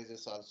NAS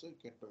storages also, you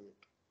can do it.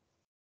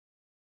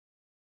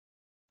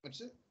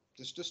 It's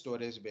just a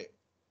storage bay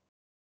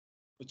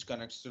which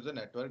connects to the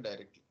network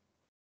directly.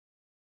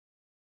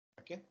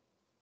 Okay.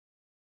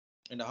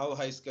 And how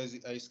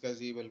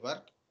iSCSI will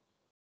work?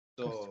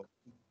 So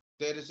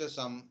there is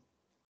some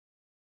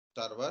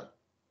server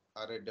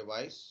or a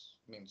device,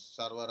 means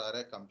server or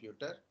a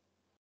computer,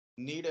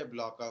 need a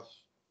block of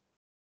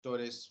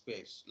storage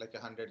space like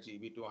 100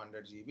 GB,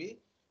 200 GB,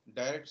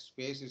 direct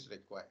space is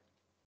required.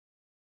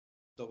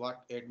 So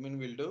what admin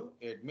will do?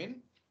 Admin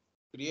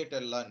create a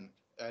LUN,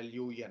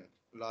 LUN,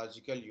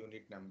 logical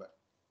unit number.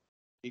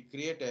 We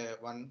create a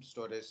one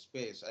storage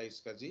space,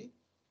 iSCSI.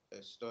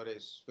 A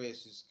storage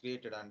space is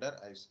created under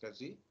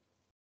iSCSI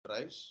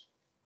drives,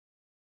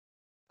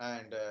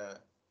 and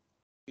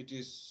it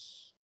is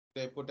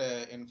they put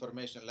a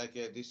information like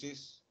this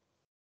is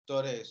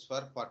storage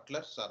for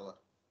particular server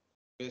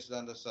based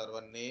on the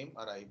server name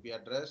or IP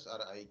address or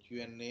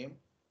IQN name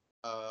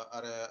or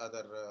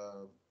other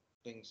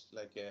things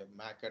like a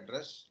MAC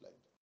address like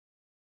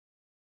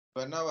that.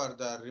 Whenever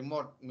the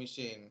remote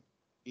machine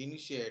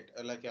initiate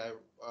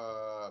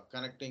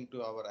connecting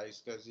to our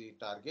iSCSI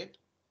target,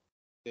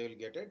 they will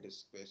get a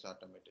disk space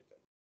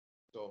automatically.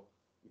 So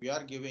we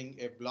are giving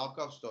a block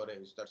of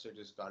storage. That's it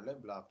is called a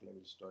block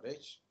level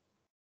storage.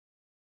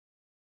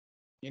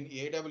 In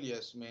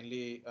AWS,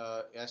 mainly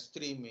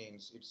S3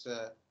 means it's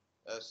a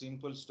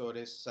simple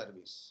storage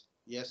service.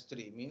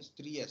 S3 means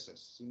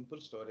 3SS, simple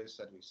storage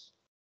service.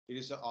 It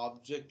is an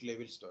object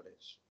level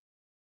storage.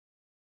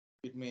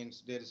 It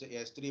means there is a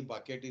S3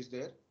 bucket is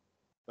there.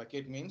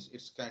 Bucket means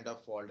it's kind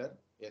of folder.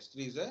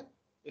 S3 is a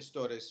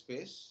storage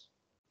space,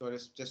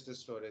 just a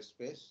storage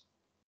space.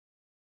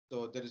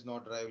 So there is no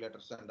drive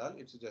letters and all.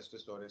 It's just a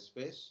storage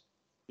space.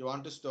 You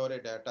want to store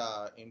a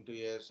data into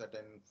a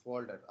certain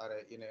folder or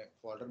in a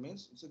folder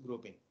means it's a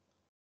grouping.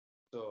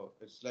 So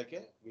it's like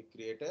we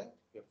create a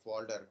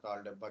folder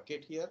called a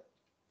bucket here.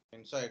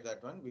 Inside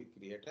that one, we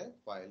create a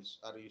files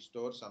or you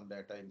store some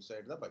data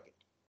inside the bucket.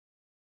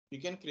 You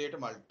can create a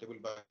multiple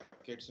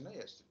buckets in a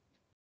S3.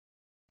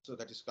 So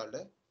that is called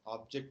a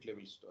object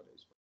level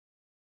storage.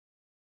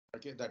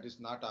 Okay, that is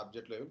not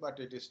object level, but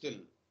it is still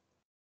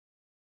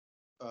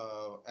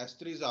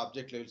S3 is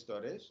object level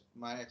storage.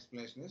 My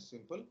explanation is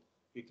simple.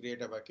 We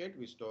create a bucket,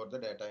 we store the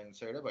data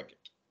inside a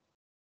bucket.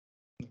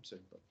 It's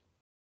simple.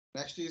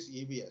 Next is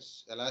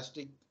EBS,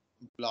 elastic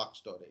block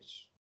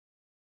storage.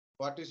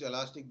 What is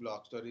elastic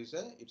block storage?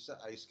 It's a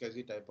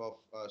iSCSI type of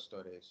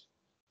storage.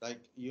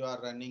 Like you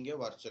are running a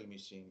virtual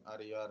machine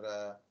or you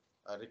are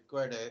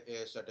required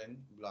a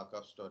certain block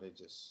of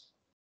storages.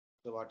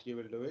 So what you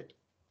will do it?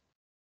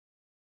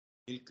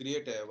 You'll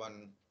create a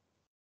one.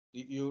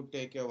 You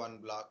take a one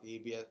block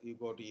EBS. You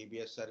go to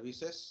EBS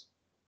services.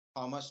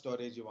 How much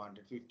storage you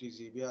wanted? 50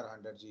 GB or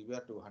 100 GB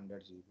or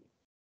 200 GB.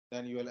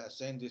 Then you will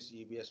assign this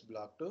EBS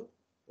block to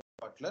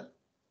a particular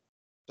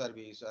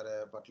service or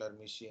a particular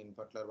machine,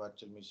 particular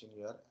virtual machine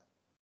you are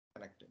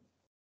connecting.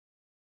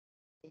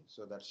 Okay,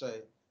 so that's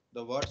why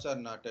the words are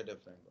not a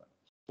different one.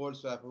 Cold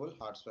swappable,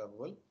 hot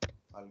swappable,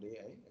 already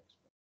I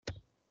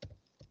explained.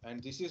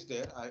 And this is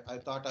there. I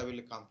thought I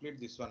will complete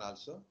this one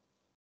also.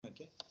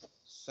 Okay.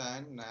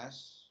 SAN,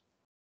 NAS,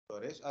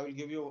 storage. I will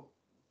give you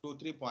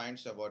 2-3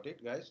 points about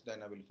it, guys.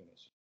 Then I will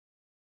finish.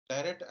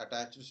 Direct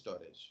attached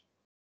storage.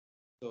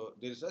 So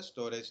there is a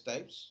storage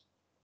types.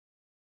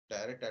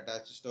 Direct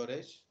attached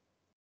storage,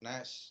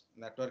 NAS,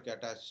 network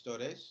attached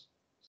storage,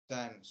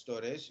 SAN,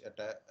 storage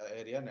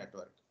area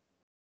network.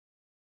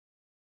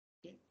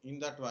 Okay. In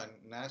that one,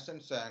 NAS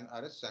and SAN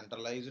are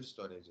centralized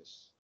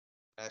storages.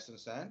 NAS and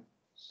SAN,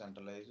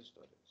 centralized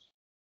storage.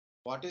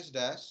 What is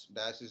DAS?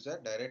 DAS is a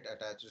direct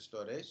attached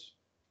storage.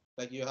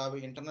 Like you have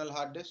an internal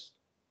hard disk,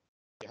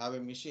 you have a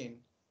machine,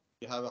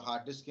 you have a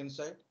hard disk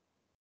inside,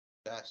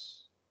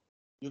 DAS.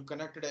 You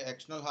connected an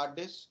external hard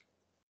disk,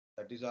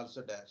 that is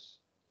also DAS.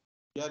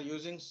 You are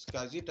using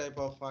SCSI type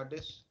of hard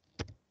disk,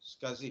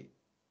 SCSI.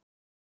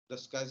 The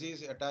SCSI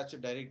is attached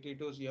directly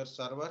to your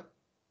server,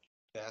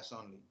 DAS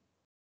only.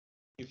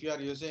 If you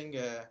are using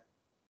a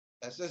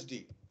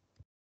SSD,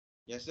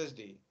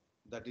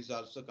 that is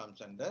also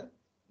comes under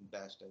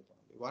DAS type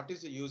only. What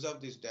is the use of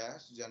this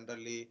DAS?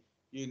 Generally,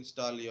 you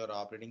install your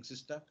operating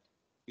system,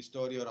 you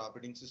store your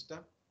operating system,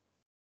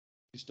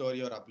 you store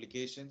your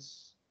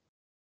applications,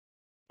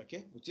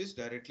 okay, which is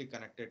directly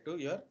connected to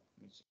your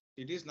machine.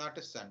 It is not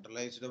a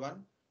centralized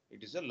one,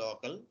 it is a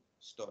local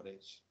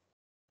storage.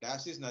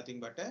 DAS is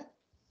nothing but a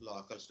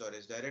local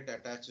storage. Direct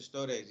attached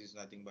storage is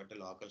nothing but a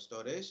local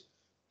storage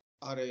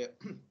or a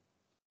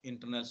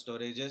internal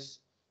storages.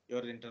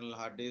 Your internal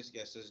hard disk,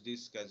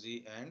 SSD,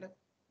 SCSI, and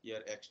your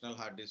external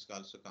hard disk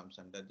also comes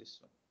under this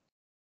one.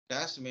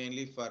 DAS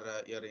mainly for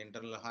your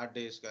internal hard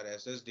disk or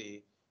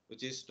SSD,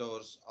 which is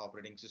stores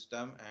operating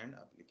system and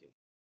application.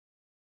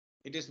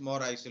 It is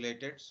more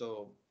isolated,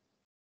 so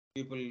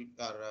people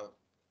are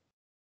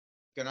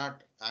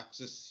cannot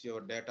access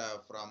your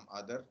data from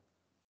other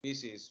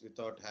PCs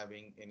without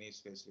having any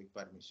specific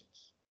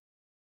permissions.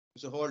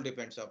 So whole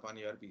depends upon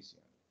your PC.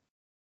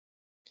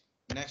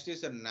 Next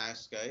is a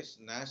NAS, guys.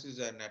 NAS is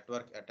a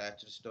network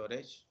attached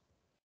storage.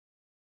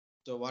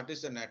 So what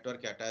is a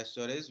network attached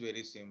storage?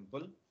 Very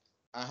simple.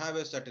 I have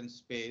a certain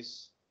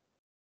space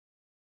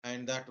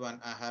and that one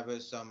I have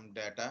some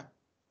data.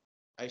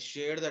 I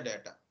share the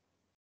data.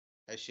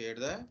 I share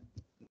the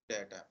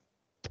data.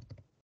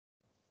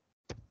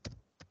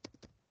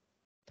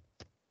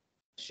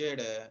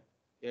 Shared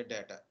a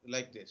data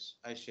like this.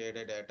 I shared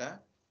a data.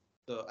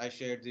 So I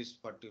shared this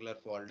particular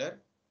folder.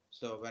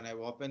 So when I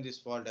open this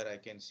folder, I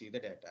can see the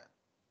data.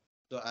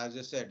 So as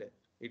I said,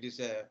 it is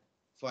a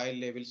file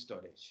level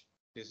storage.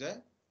 It is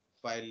a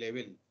file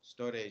level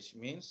storage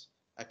means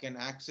I can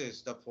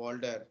access the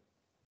folder,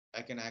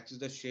 I can access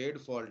the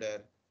shared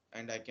folder,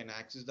 and I can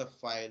access the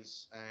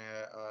files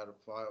or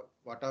for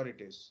whatever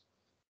it is,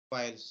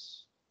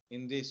 files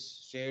in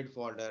this shared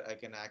folder I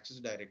can access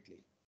directly.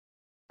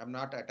 I'm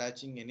not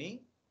attaching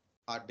any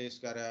hard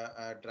disk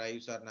or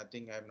drives or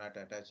nothing. I'm not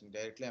attaching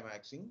directly. I'm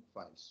accessing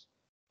files.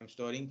 I'm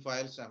storing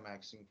files. I'm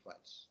accessing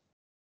files.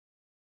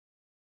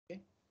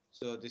 Okay.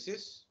 So this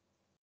is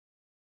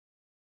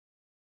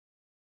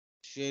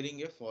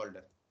sharing a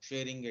folder,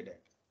 sharing a data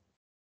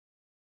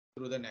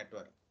through the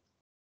network,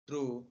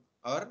 through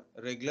our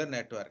regular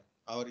network,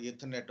 our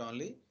Ethernet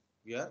only.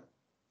 We are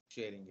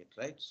sharing it,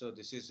 right? So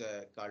this is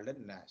called a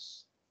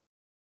NAS.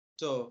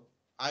 So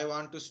I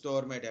want to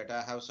store my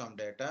data. I have some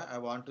data. I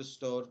want to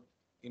store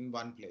in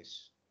one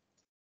place.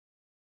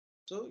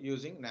 So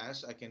using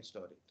NAS, I can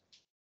store it.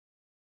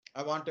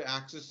 I want to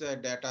access the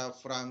data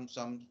from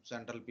some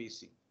central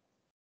PC.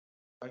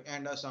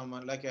 And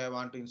someone like I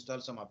want to install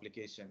some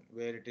application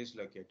where it is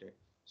located,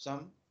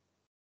 some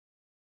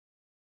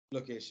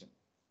location,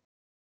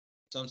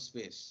 some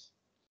space.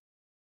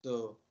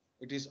 So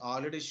it is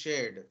already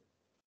shared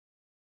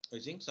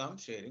using some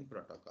sharing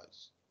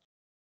protocols.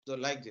 So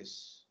like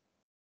this,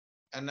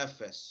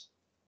 NFS,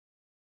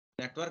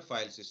 network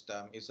file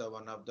system, is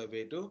one of the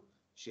way to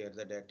share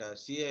the data.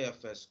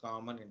 CAFS,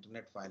 common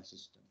internet file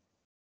system.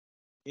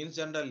 In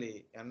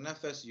generally,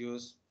 NFS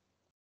use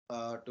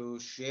to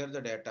share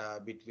the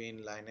data between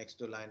Linux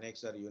to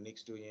Linux or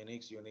Unix to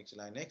Unix, Unix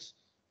Linux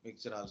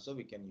mixer also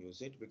we can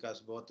use it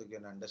because both you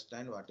can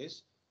understand what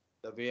is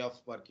the way of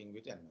working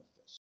with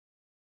NFS.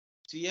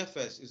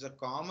 CFS is a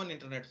common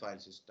internet file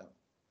system.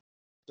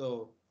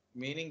 So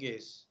meaning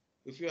is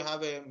if you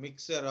have a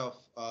mixer of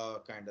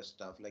kind of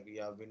stuff like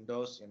you have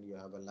Windows and you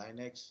have a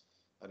Linux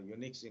or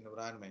Unix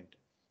environment,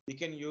 you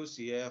can use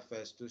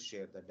CFS to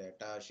share the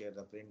data, share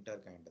the printer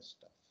kind of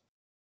stuff.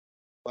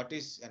 What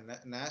is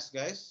NAS,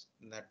 guys?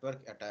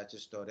 Network attached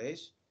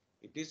storage.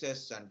 It is a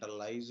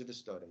centralized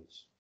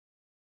storage.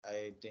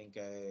 I think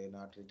I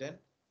not written,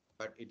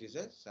 but it is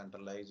a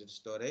centralized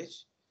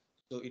storage.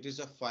 So it is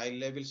a file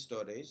level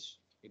storage.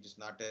 It is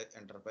not an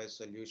enterprise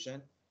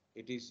solution.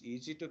 It is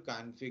easy to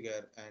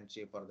configure and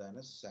cheaper than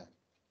a SAN.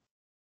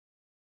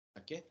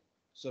 Okay.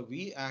 So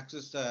we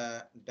access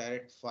the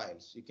direct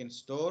files. You can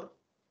store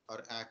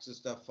or access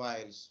the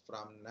files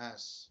from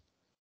NAS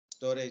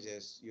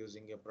storages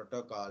using a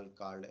protocol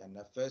called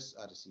NFS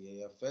or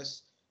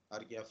CAFS or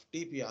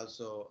FTP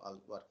also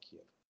work here.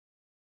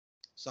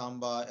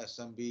 Samba,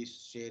 SMB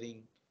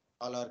sharing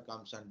all are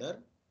comes under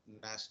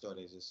NAS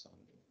storages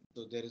only.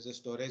 So there is a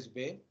storage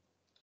bay.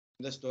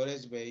 In the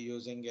storage bay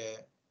using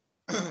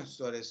a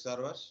storage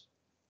servers,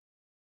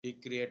 we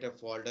create a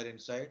folder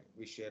inside,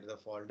 we share the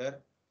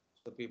folder,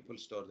 so people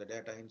store the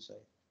data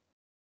inside.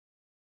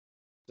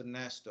 The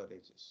NAS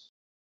storages.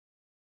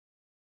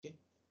 Okay.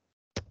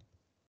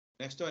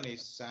 Next one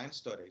is SAN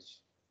storage.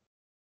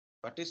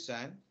 What is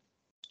SAN?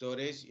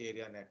 Storage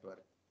Area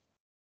Network.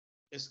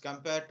 Is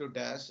compared to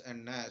DAS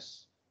and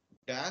NAS.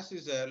 DAS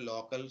is a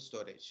local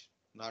storage,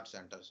 not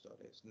central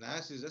storage.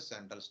 NAS is a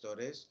central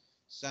storage.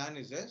 SAN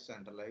is a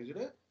centralized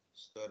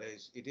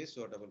storage. It is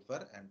suitable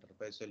for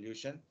enterprise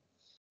solution.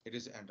 It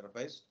is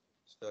enterprise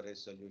storage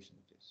solution.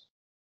 It is.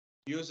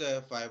 Use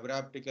a fiber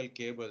optical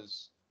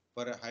cables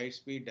for a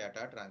high-speed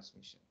data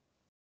transmission.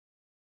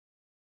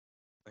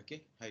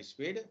 Okay,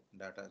 high-speed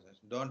data.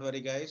 Don't worry,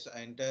 guys.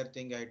 Entire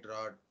thing I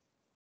drawed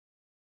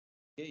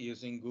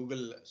using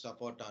Google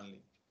support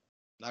only.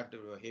 Not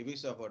heavy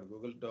support.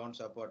 Google don't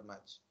support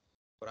much.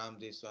 From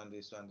this one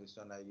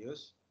I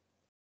use.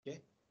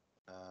 Okay,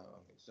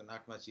 so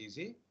not much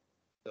easy.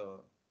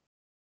 So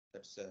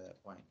that's a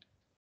point.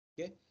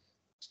 Okay,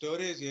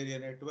 storage area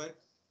network,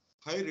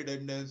 high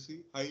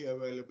redundancy, high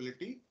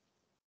availability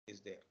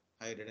is there.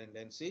 High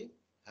redundancy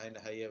and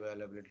high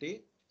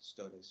availability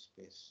storage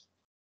space.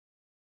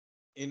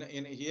 In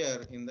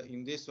here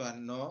in this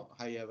one, no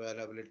high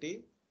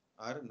availability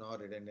or no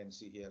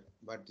redundancy here,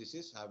 but this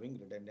is having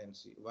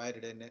redundancy. Why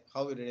redundant?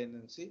 How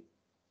redundancy?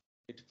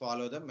 It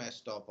follow the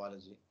mesh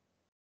topology.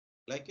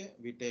 Like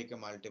we take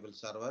multiple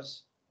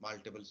servers,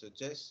 multiple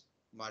switches,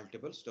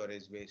 multiple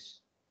storage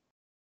base.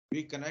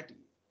 We connect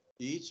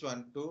each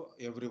one to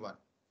everyone.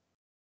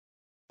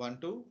 One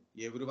to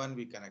everyone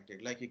we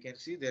connected. Like you can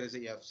see, there is a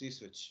FC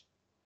switch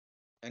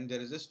and there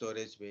is a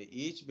storage bay.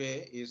 Each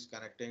bay is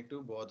connecting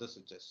to both the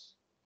switches,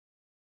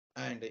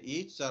 and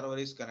each server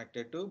is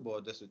connected to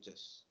both the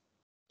switches.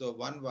 So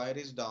one wire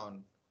is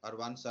down or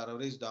one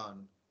server is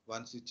down,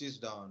 one switch is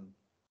down,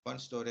 one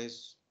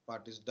storage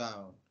part is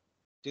down,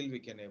 till we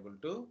can able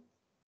to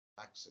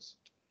access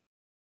it.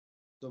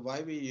 So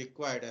why we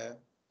acquired a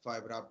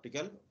fiber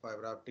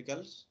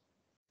opticals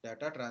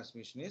data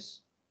transmission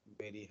is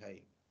very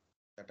high.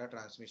 Data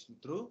transmission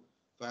through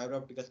fiber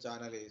optical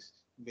channel is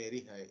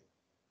very high.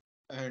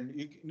 And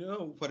you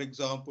know, for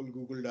example,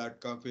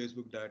 google.com,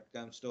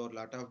 facebook.com store a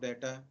lot of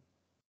data.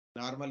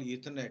 Normal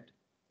Ethernet,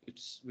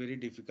 it's very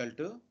difficult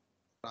to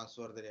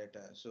transfer the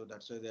data. So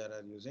that's why they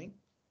are using.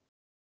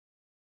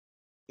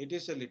 It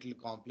is a little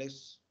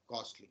complex,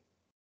 costly.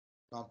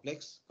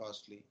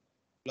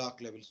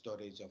 Block level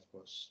storage, of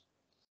course.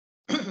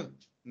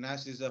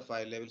 NAS is a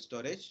file level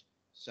storage.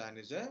 SAN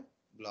is a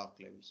block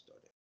level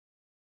storage.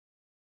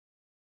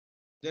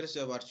 There is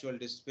a virtual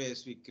disk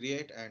space we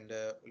create and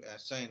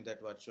assign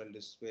that virtual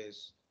disk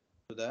space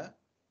to the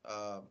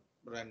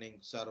running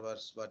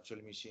servers,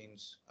 virtual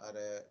machines, or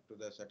to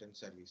the certain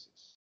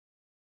services.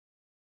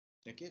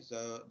 Okay,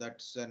 so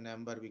that's a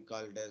number we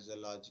call it as a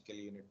logical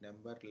unit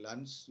number.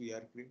 LUNs we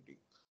are creating.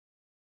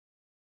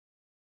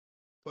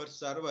 For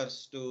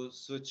servers to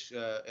switch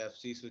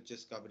FC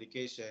switches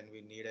communication,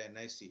 we need a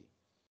NIC.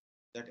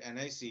 That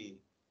NIC,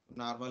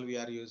 normal we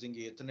are using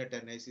Ethernet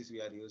NICs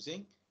we are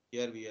using.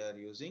 Here we are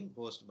using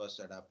host bus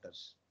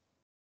adapters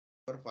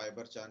for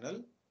fiber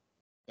channel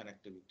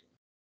connectivity.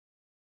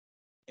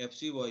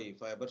 FCOE,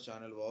 fiber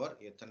channel over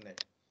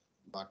Ethernet.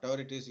 Whatever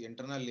it is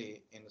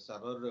internally in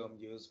server room,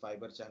 use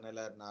fiber channel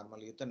or normal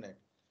Ethernet,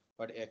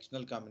 but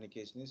external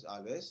communication is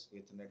always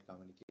Ethernet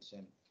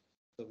communication.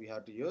 So we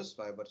have to use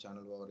fiber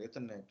channel over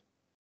Ethernet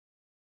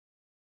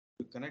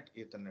to connect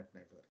Ethernet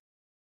network.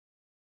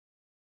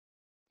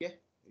 Okay,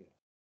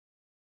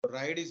 yeah.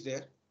 RAID is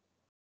there.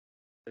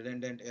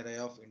 Redundant array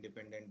of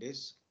independent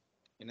disk,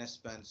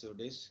 inexpensive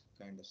disk,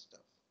 kind of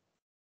stuff.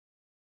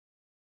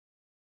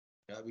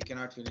 Yeah, we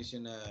cannot finish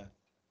in a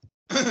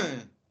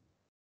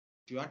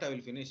if you want, I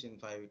will finish in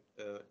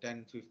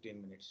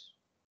 10-15 minutes.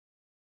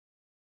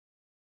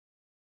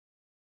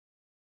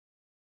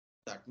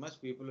 That much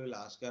people will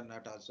ask or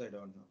not also, I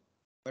don't know.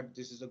 But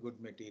this is a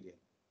good material.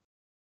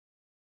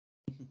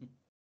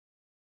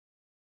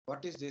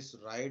 What is this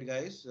RAID,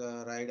 guys?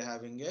 RAID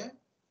having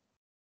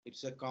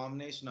it's a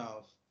combination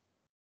of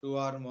 2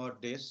 or more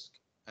disks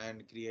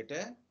and create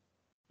a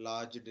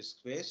large disk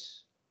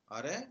space or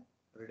a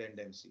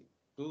redundancy.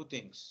 Two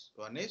things.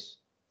 One is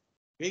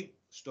big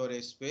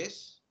storage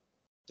space.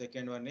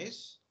 Second one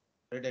is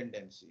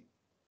redundancy.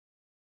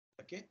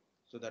 Okay,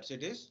 so that's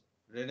it is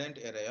redundant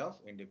array of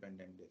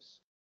independent disks.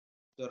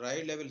 So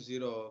RAID level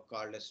 0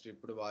 called a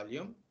stripped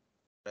volume.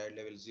 RAID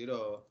level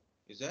 0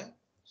 is a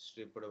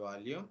stripped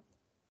volume.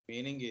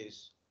 Meaning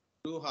is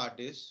 2 hard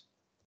disks,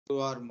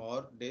 2 or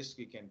more disks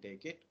we can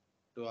take it.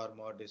 2 or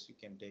more disks we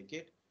can take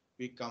it.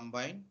 We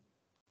combine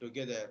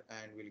together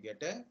and we'll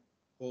get a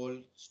whole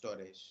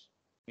storage.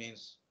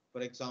 Means,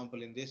 for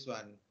example, in this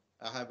one,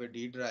 I have a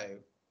D drive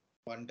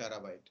 1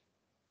 terabyte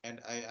and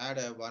I add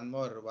a one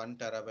more 1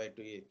 terabyte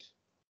to it,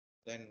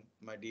 then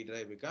my D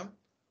drive become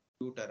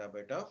 2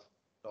 terabyte of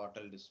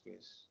total disk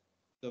space.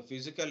 So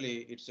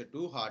physically it's a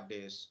 2 hard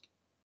disk.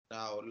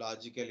 Now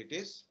logically it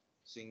is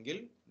single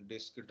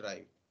disk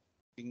drive,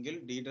 single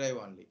D drive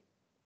only,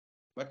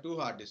 but 2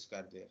 hard disks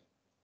are there.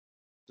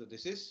 So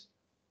this is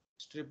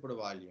stripped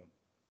volume.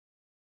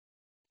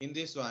 In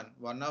this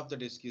one of the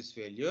disk is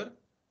failure,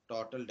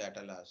 total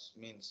data loss,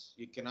 means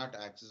you cannot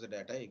access the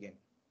data again.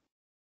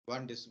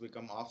 One disk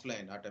become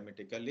offline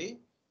automatically,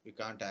 you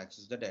can't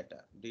access the data.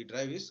 D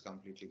drive is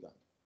completely gone.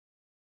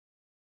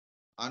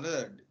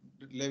 Another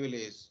level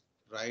is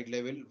write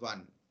level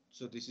 1.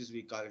 So this is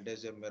we call it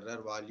as a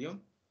mirror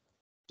volume.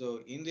 So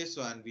in this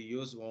one we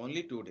use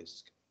only 2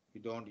 disks.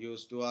 We don't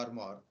use 2 or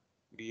more.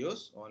 We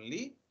use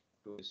only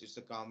 2 disks. It's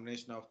a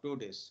combination of 2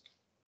 disks.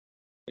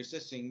 It's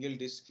a single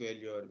disk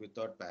failure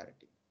without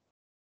parity.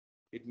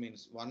 It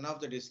means one of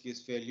the disk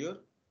is failure,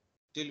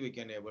 still we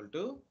can able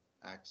to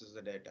access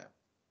the data.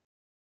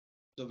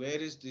 So where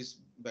is this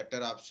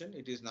better option?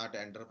 It is not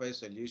enterprise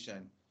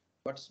solution,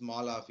 but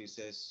small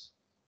offices,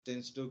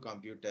 sensitive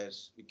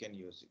computers, we can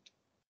use it.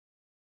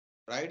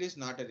 Write is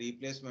not a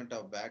replacement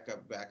of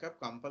backup. Backup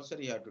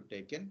compulsory you have to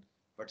take in,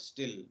 but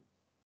still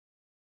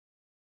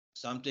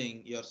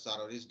something your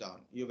server is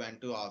down. You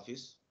went to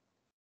office.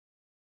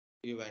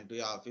 You went to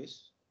your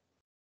office.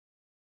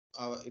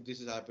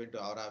 This is happened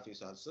to our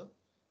office also.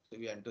 So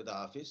we went to the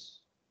office,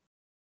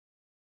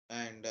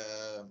 and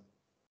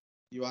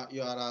you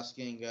are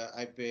asking,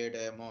 I paid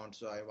amount,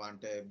 so I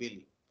want a bill,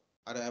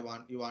 or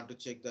you want to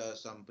check the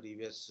some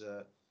previous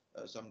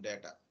some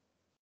data.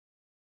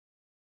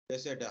 They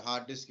said a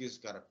hard disk is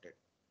corrupted.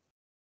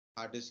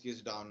 Hard disk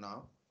is down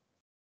now.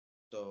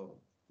 So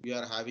we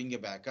are having a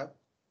backup.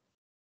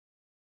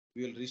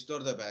 We will restore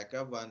the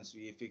backup once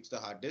we fix the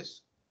hard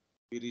disk.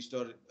 We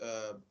restore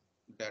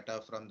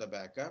data from the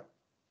backup.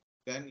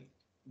 Then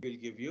we'll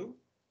give you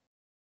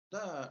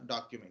the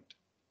document.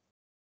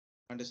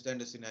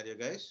 Understand the scenario,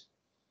 guys?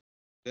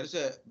 There's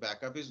a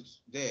backup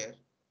is there.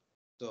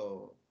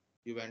 So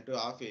you went to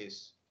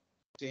office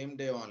same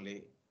day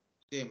only,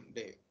 same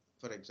day,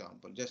 for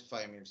example, just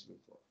 5 minutes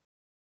before.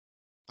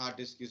 Hard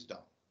disk is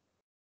down.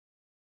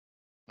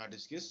 Hard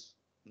disk is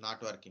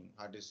not working.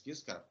 Hard disk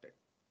is corrupted.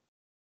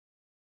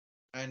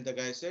 And the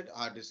guy said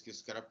hard disk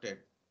is corrupted.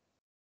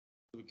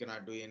 We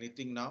cannot do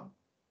anything now.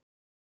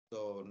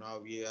 So now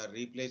we are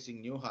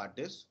replacing new hard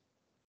disk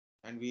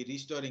and we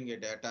restoring a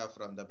data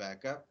from the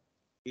backup.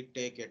 It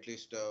take at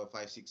least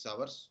 5-6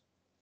 hours.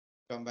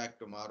 Come back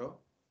tomorrow.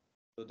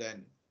 So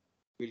then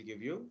we'll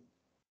give you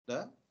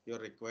your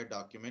required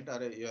document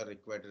or your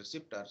required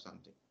receipt or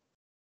something.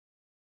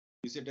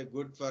 Is it a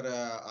good for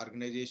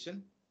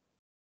organization?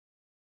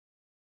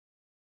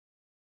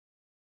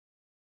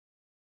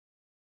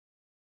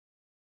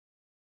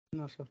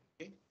 No, sir.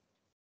 Okay.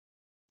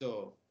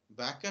 So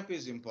backup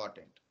is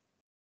important.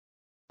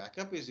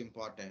 Backup is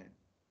important,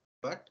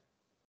 but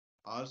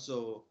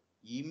also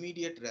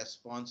immediate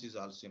response is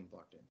also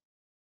important.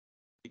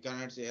 You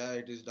cannot say,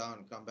 it is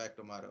down, come back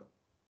tomorrow.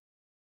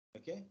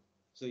 Okay.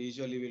 So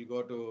usually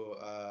we'll go to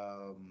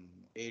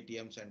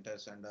ATM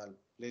centers and all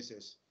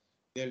places.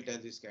 They'll tell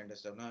this kind of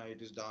stuff. No,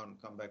 it is down,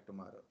 come back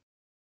tomorrow.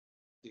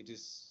 It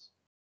is,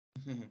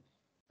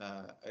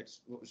 it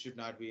should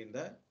not be in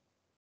the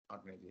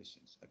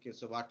organizations. Okay.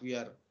 So what we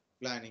are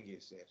planning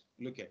is there.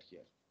 Look at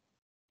here.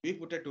 We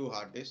put a 2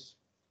 hard disks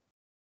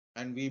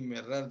and we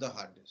mirror the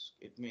hard disk.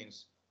 It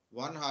means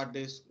one hard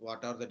disk,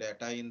 what are the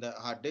data in the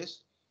hard disk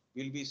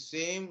will be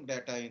same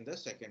data in the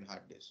second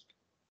hard disk.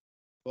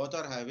 Both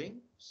are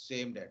having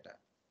same data,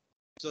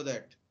 so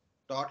that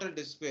total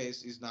disk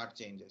space is not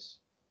changes.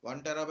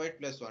 1 terabyte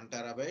plus 1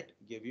 terabyte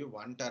give you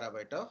 1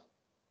 terabyte of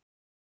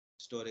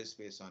storage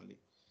space only.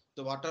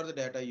 So what are the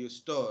data you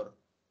store?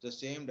 The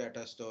same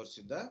data stores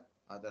in the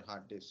other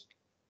hard disk.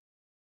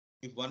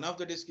 If one of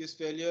the disk is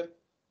failure,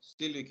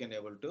 still we can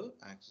able to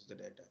access the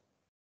data.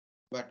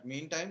 But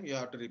meantime, you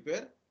have to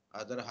repair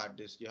other hard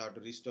disk. You have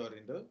to restore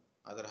into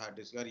other hard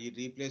disk, or you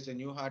replace a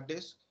new hard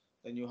disk.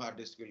 The new hard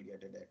disk will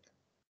get a data.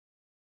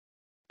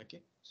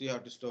 Okay, so you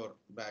have to store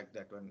back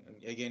that one,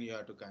 and again you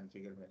have to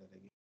configure better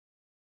again.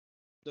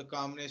 The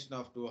combination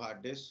of 2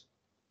 hard disks.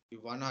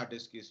 If one hard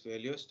disk is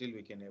failure, still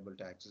we can able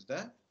to access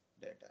the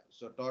data.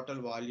 So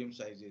total volume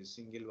size is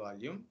single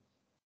volume.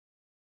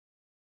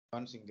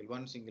 One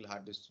single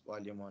hard disk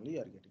volume only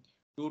you are getting.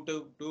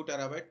 2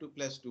 terabyte, 2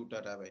 plus 2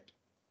 terabyte.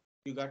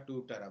 You got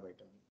 2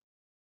 terabyte only.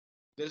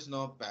 There is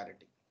no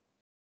parity.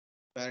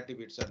 Parity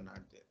bits are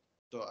not there.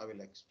 So I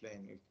will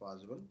explain if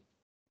possible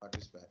what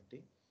is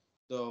parity.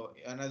 So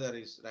another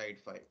is write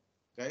 5.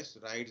 Guys,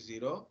 write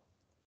 0,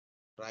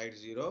 write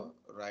 0,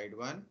 write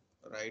 1,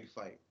 write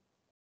 5.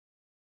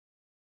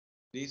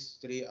 These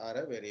 3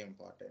 are very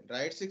important.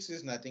 Write 6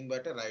 is nothing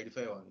but a write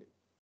 5 only.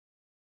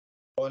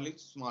 Only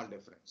small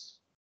difference.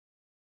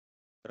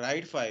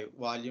 Write 5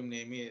 volume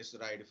name is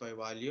write 5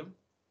 volume.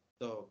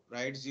 So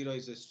write 0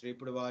 is a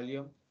stripped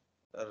volume.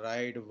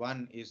 Write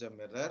 1 is a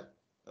mirror.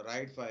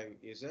 Write 5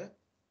 is a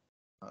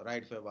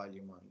write 5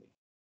 volume only.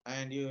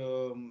 And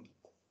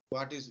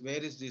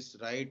where is this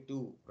write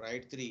 2,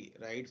 write 3,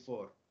 write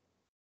 4?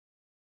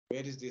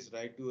 Where is this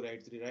write 2,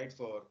 write 3, write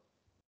 4?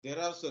 They're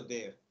also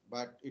there,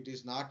 but it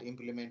is not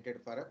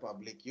implemented for a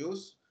public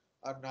use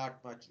or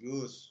not much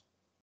use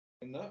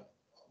in the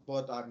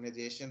both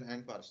organization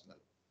and personal.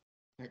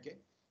 Okay,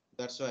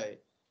 that's why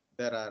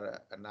there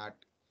are not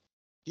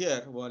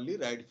here. Only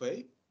write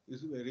 5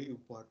 is very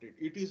important.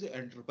 It is an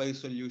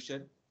enterprise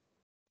solution.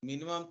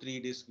 Minimum 3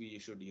 disk we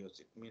should use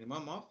it.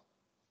 Minimum of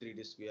 3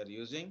 disk we are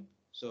using.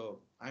 So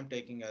I'm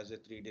taking as a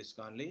 3 disk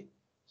only.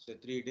 So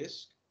 3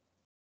 disk.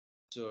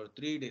 So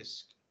 3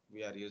 disk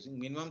we are using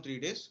minimum 3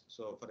 disk.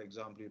 So for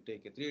example, you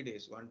take a 3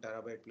 disk, 1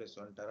 terabyte plus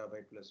 1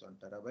 terabyte plus 1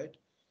 terabyte.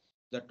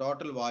 The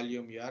total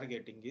volume you are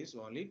getting is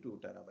only 2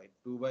 terabyte.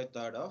 2 by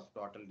third of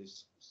total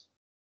disks.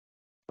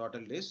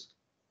 Total disk.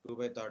 2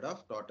 by third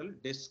of total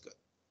disk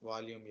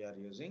volume you are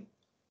using.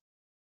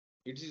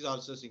 It is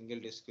also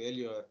single disk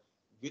failure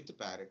with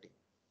parity.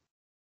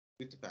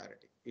 With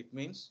parity. It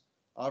means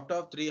out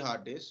of 3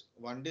 hard disks,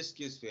 1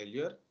 disk is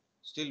failure,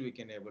 still we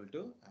can able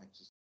to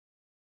access.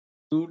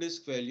 2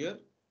 disk failure,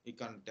 we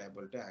can't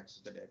able to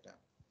access the data.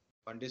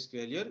 1 disk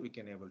failure, we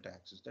can able to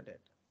access the data.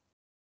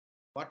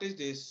 What is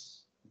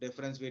this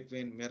difference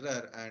between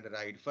mirror and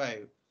write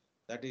 5?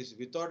 That is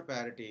without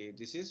parity,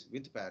 this is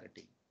with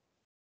parity.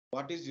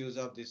 What is use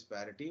of this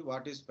parity?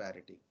 What is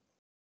parity?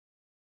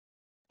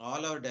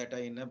 All our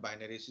data in a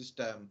binary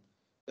system,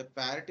 the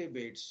parity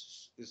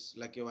bits is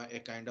like a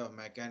kind of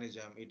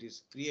mechanism. It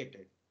is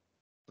created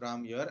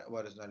from your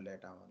original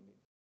data only.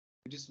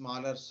 It is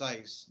smaller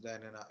size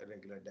than a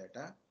regular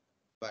data,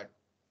 but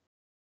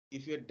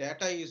if your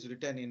data is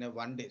written in a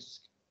one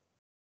disk,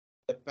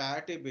 the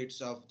parity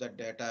bits of the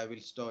data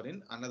will store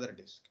in another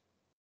disk.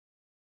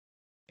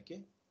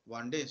 Okay,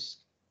 one disk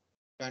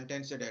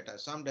contains a data.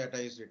 Some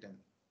data is written.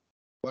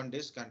 One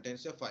disk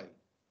contains a file.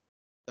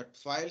 That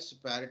file's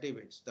parity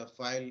bits, the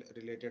file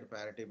related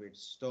parity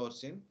bits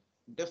stores in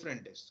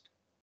different disk.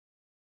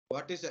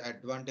 What is the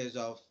advantage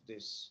of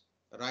this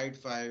write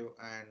 5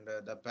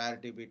 and the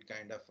parity bit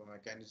kind of a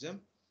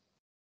mechanism?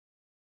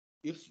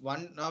 If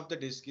one of the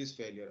disk is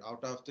failure,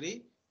 out of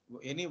 3,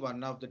 any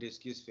one of the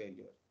disk is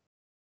failure,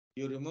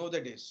 you remove the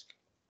disk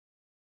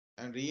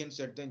and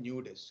reinsert the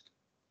new disk.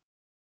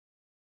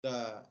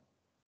 The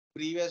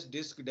previous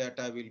disk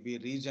data will be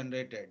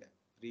regenerated.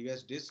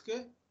 Previous disk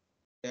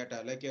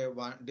data like a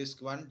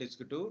disk 1, disk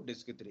 2,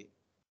 disk 3.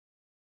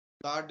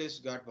 Third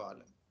disk got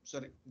problem.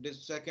 Sorry,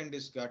 this second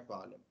disk got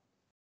problem.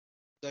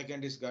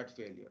 Second disk got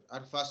failure.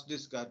 Or first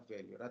disk got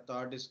failure. Or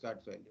third disk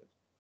got failure.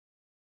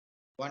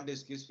 One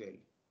disk is failed.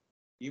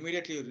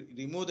 Immediately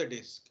remove the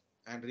disk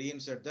and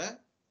reinsert the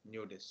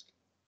new disk.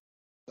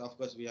 So of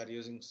course, we are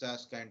using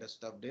SAS kind of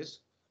stuff disk,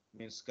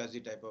 means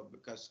SCSI type of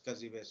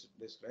SCSI based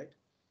disk, right?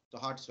 So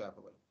HOT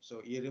Swappable.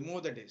 So you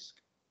remove the disk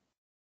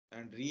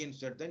and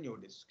reinsert the new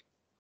disk.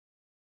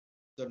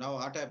 So now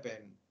what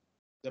happened?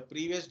 The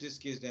previous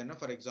disk is there.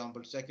 For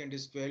example, second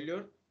disk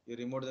failure, you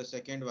remove the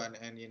second one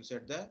and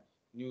insert the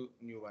new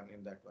one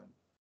in that one.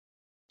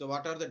 So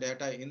what are the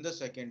data in the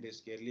second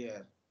disk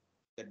earlier?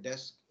 The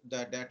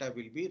data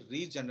will be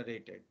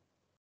regenerated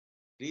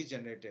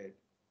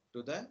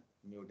to the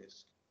new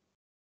disk.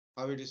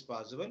 How it is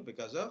possible?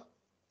 Because of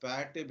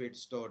parity bit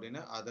stored in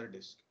another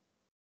disk.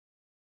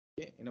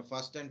 Okay. In a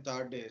first and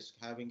third disk,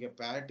 having a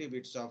parity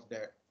bits of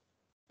data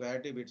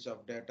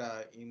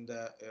in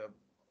the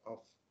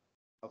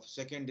of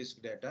second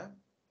disk data.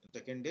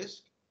 Second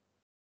disk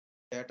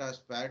data's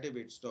parity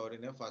bit stored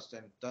in a first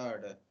and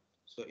third,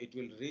 so it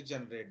will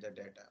regenerate the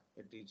data.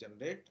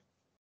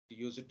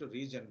 Use it to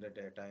regenerate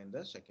data in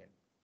the second.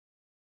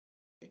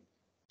 Okay.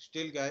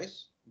 Still,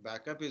 guys,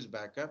 backup is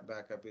backup.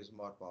 Backup is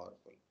more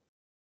powerful.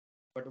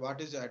 But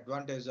what is the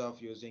advantage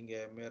of using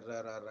a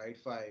mirror or write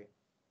 5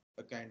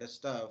 kind of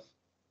stuff?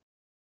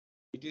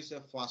 It is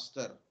a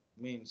faster,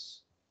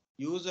 means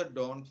user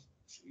don't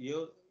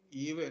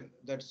even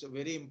that's a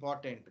very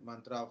important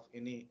mantra of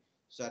any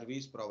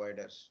service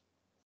providers.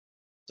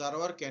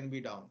 Server can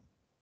be down,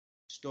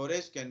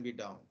 storage can be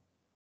down,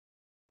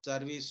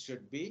 service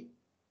should be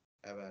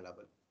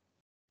available.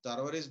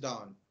 Server is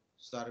down,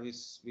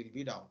 service will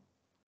be down.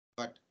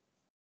 But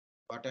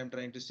what I'm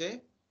trying to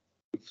say,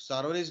 if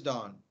server is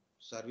down,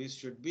 service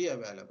should be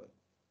available.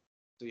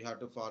 So you have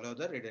to follow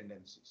the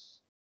redundancies,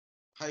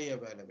 high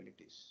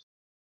availabilities,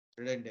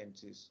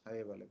 redundancies, high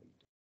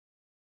availability.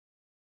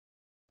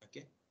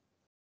 Okay.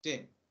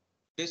 Same,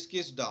 disk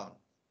is down,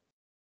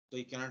 so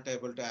you cannot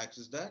able to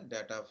access the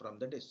data from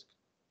the disk.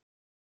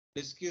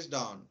 Disk is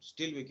down,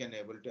 still we can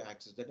able to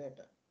access the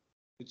data.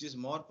 Which is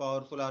more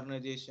powerful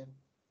organization?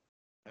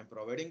 I'm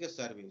providing a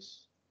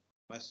service.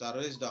 My server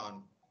is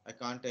down. I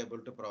can't able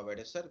to provide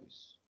a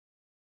service.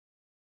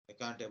 I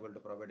can't able to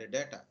provide a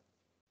data.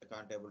 I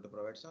can't able to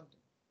provide something.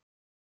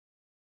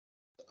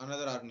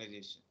 Another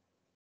organization.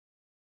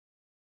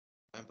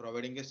 I'm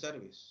providing a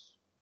service.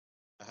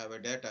 I have a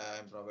data.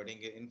 I'm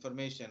providing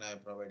information. I'm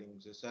providing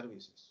the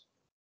services.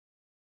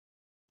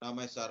 Now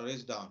my server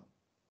is down.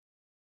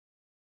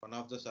 One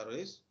of the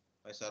servers,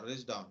 my server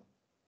is down.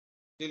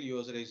 Still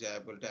user is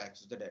able to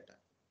access the data.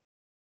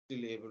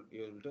 still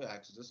able to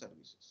access the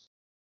services.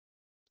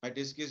 My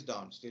disk is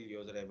down, still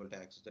user able to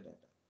access the data.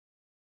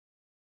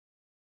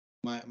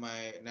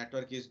 My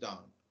network is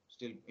down,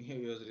 still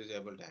user is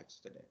able to access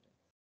the data.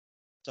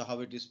 So how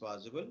it is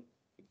possible?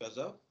 Because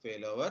of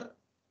failover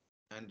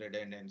and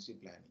redundancy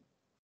planning.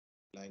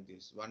 Like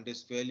this, one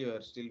disk failure,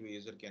 still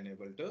user can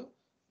able to.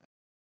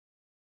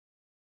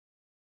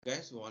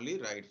 Guys, only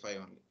RAID 5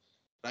 only.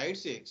 RAID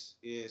 6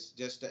 is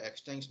just an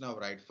extension of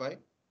RAID 5.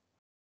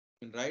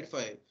 In RAID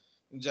 5,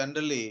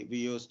 generally we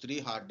use 3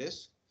 hard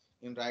disks.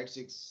 In RAID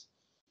 6,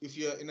 if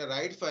you are in a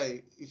RAID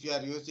 5, if you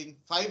are using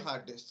 5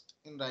 hard disks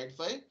in RAID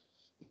 5,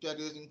 if you are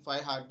using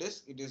 5 hard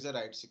disks, it is a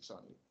RAID 6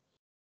 only.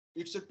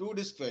 It's a 2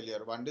 disk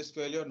failure. One disk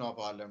failure, no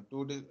problem.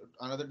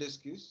 Another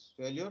disk is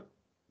failure,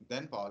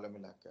 then problem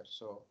will occur.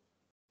 So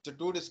it's a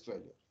 2 disk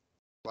failure.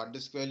 One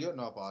disk failure,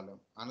 no problem.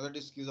 Another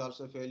disk is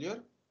also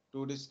failure.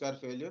 2 disks are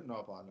failure,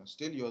 no problem.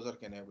 Still user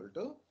can able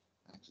to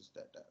access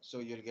data. So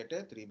you'll get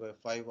a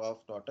 3/5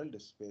 of total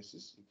disk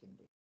spaces you can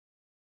do.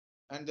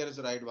 And there is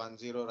RAID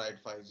 10, RAID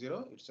 50.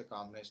 It's a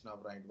combination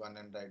of RAID 1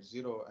 and RAID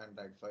 0 and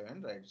RAID 5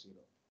 and RAID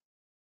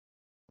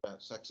 0.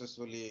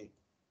 Successfully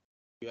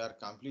we are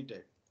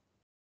completed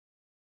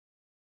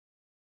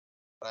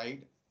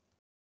RAID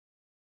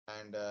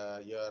and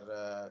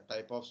your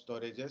type of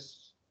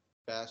storages,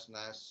 cache,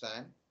 NAS,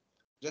 SAN.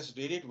 Just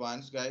read it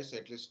once, guys,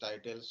 at least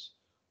titles,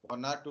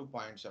 1 or 2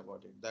 points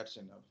about it. That's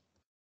enough.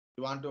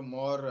 You want to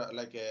more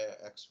like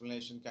a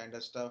explanation kind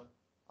of stuff.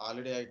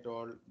 Already I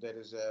told there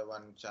is a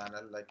one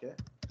channel like a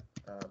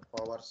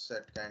power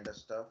set kind of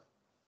stuff.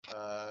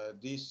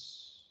 This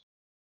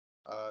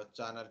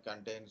channel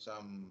contains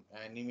some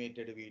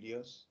animated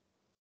videos,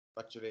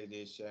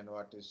 virtualization,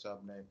 what is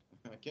subnet,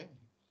 okay?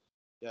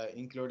 Yeah,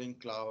 including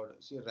cloud.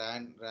 See,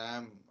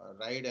 RAM,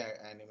 RAID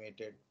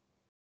animated,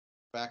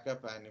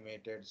 backup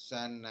animated,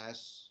 SAN,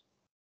 NAS,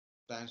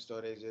 SAN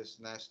storages,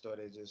 NAS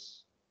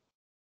storages.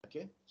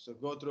 Okay, so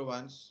go through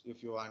once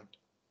if you want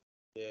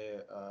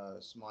a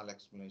small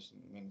explanation.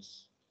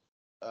 Means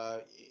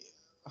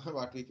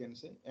what we can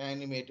say,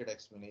 animated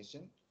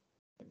explanation.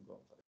 And go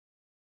for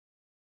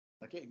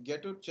it. Okay,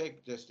 get to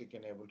check just you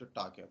can able to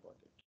talk about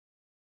it.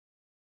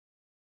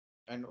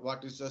 And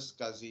what is a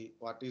SCSI?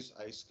 What is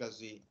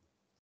iSCSI?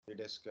 We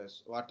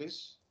discuss. What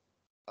is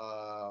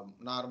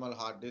normal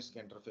hard disk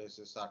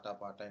interfaces, SATA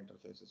PATA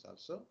interfaces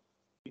also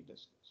we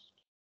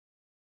discussed.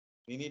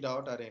 Any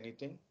doubt or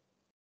anything?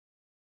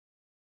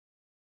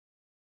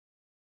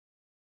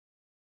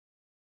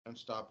 And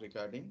stop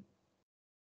recording.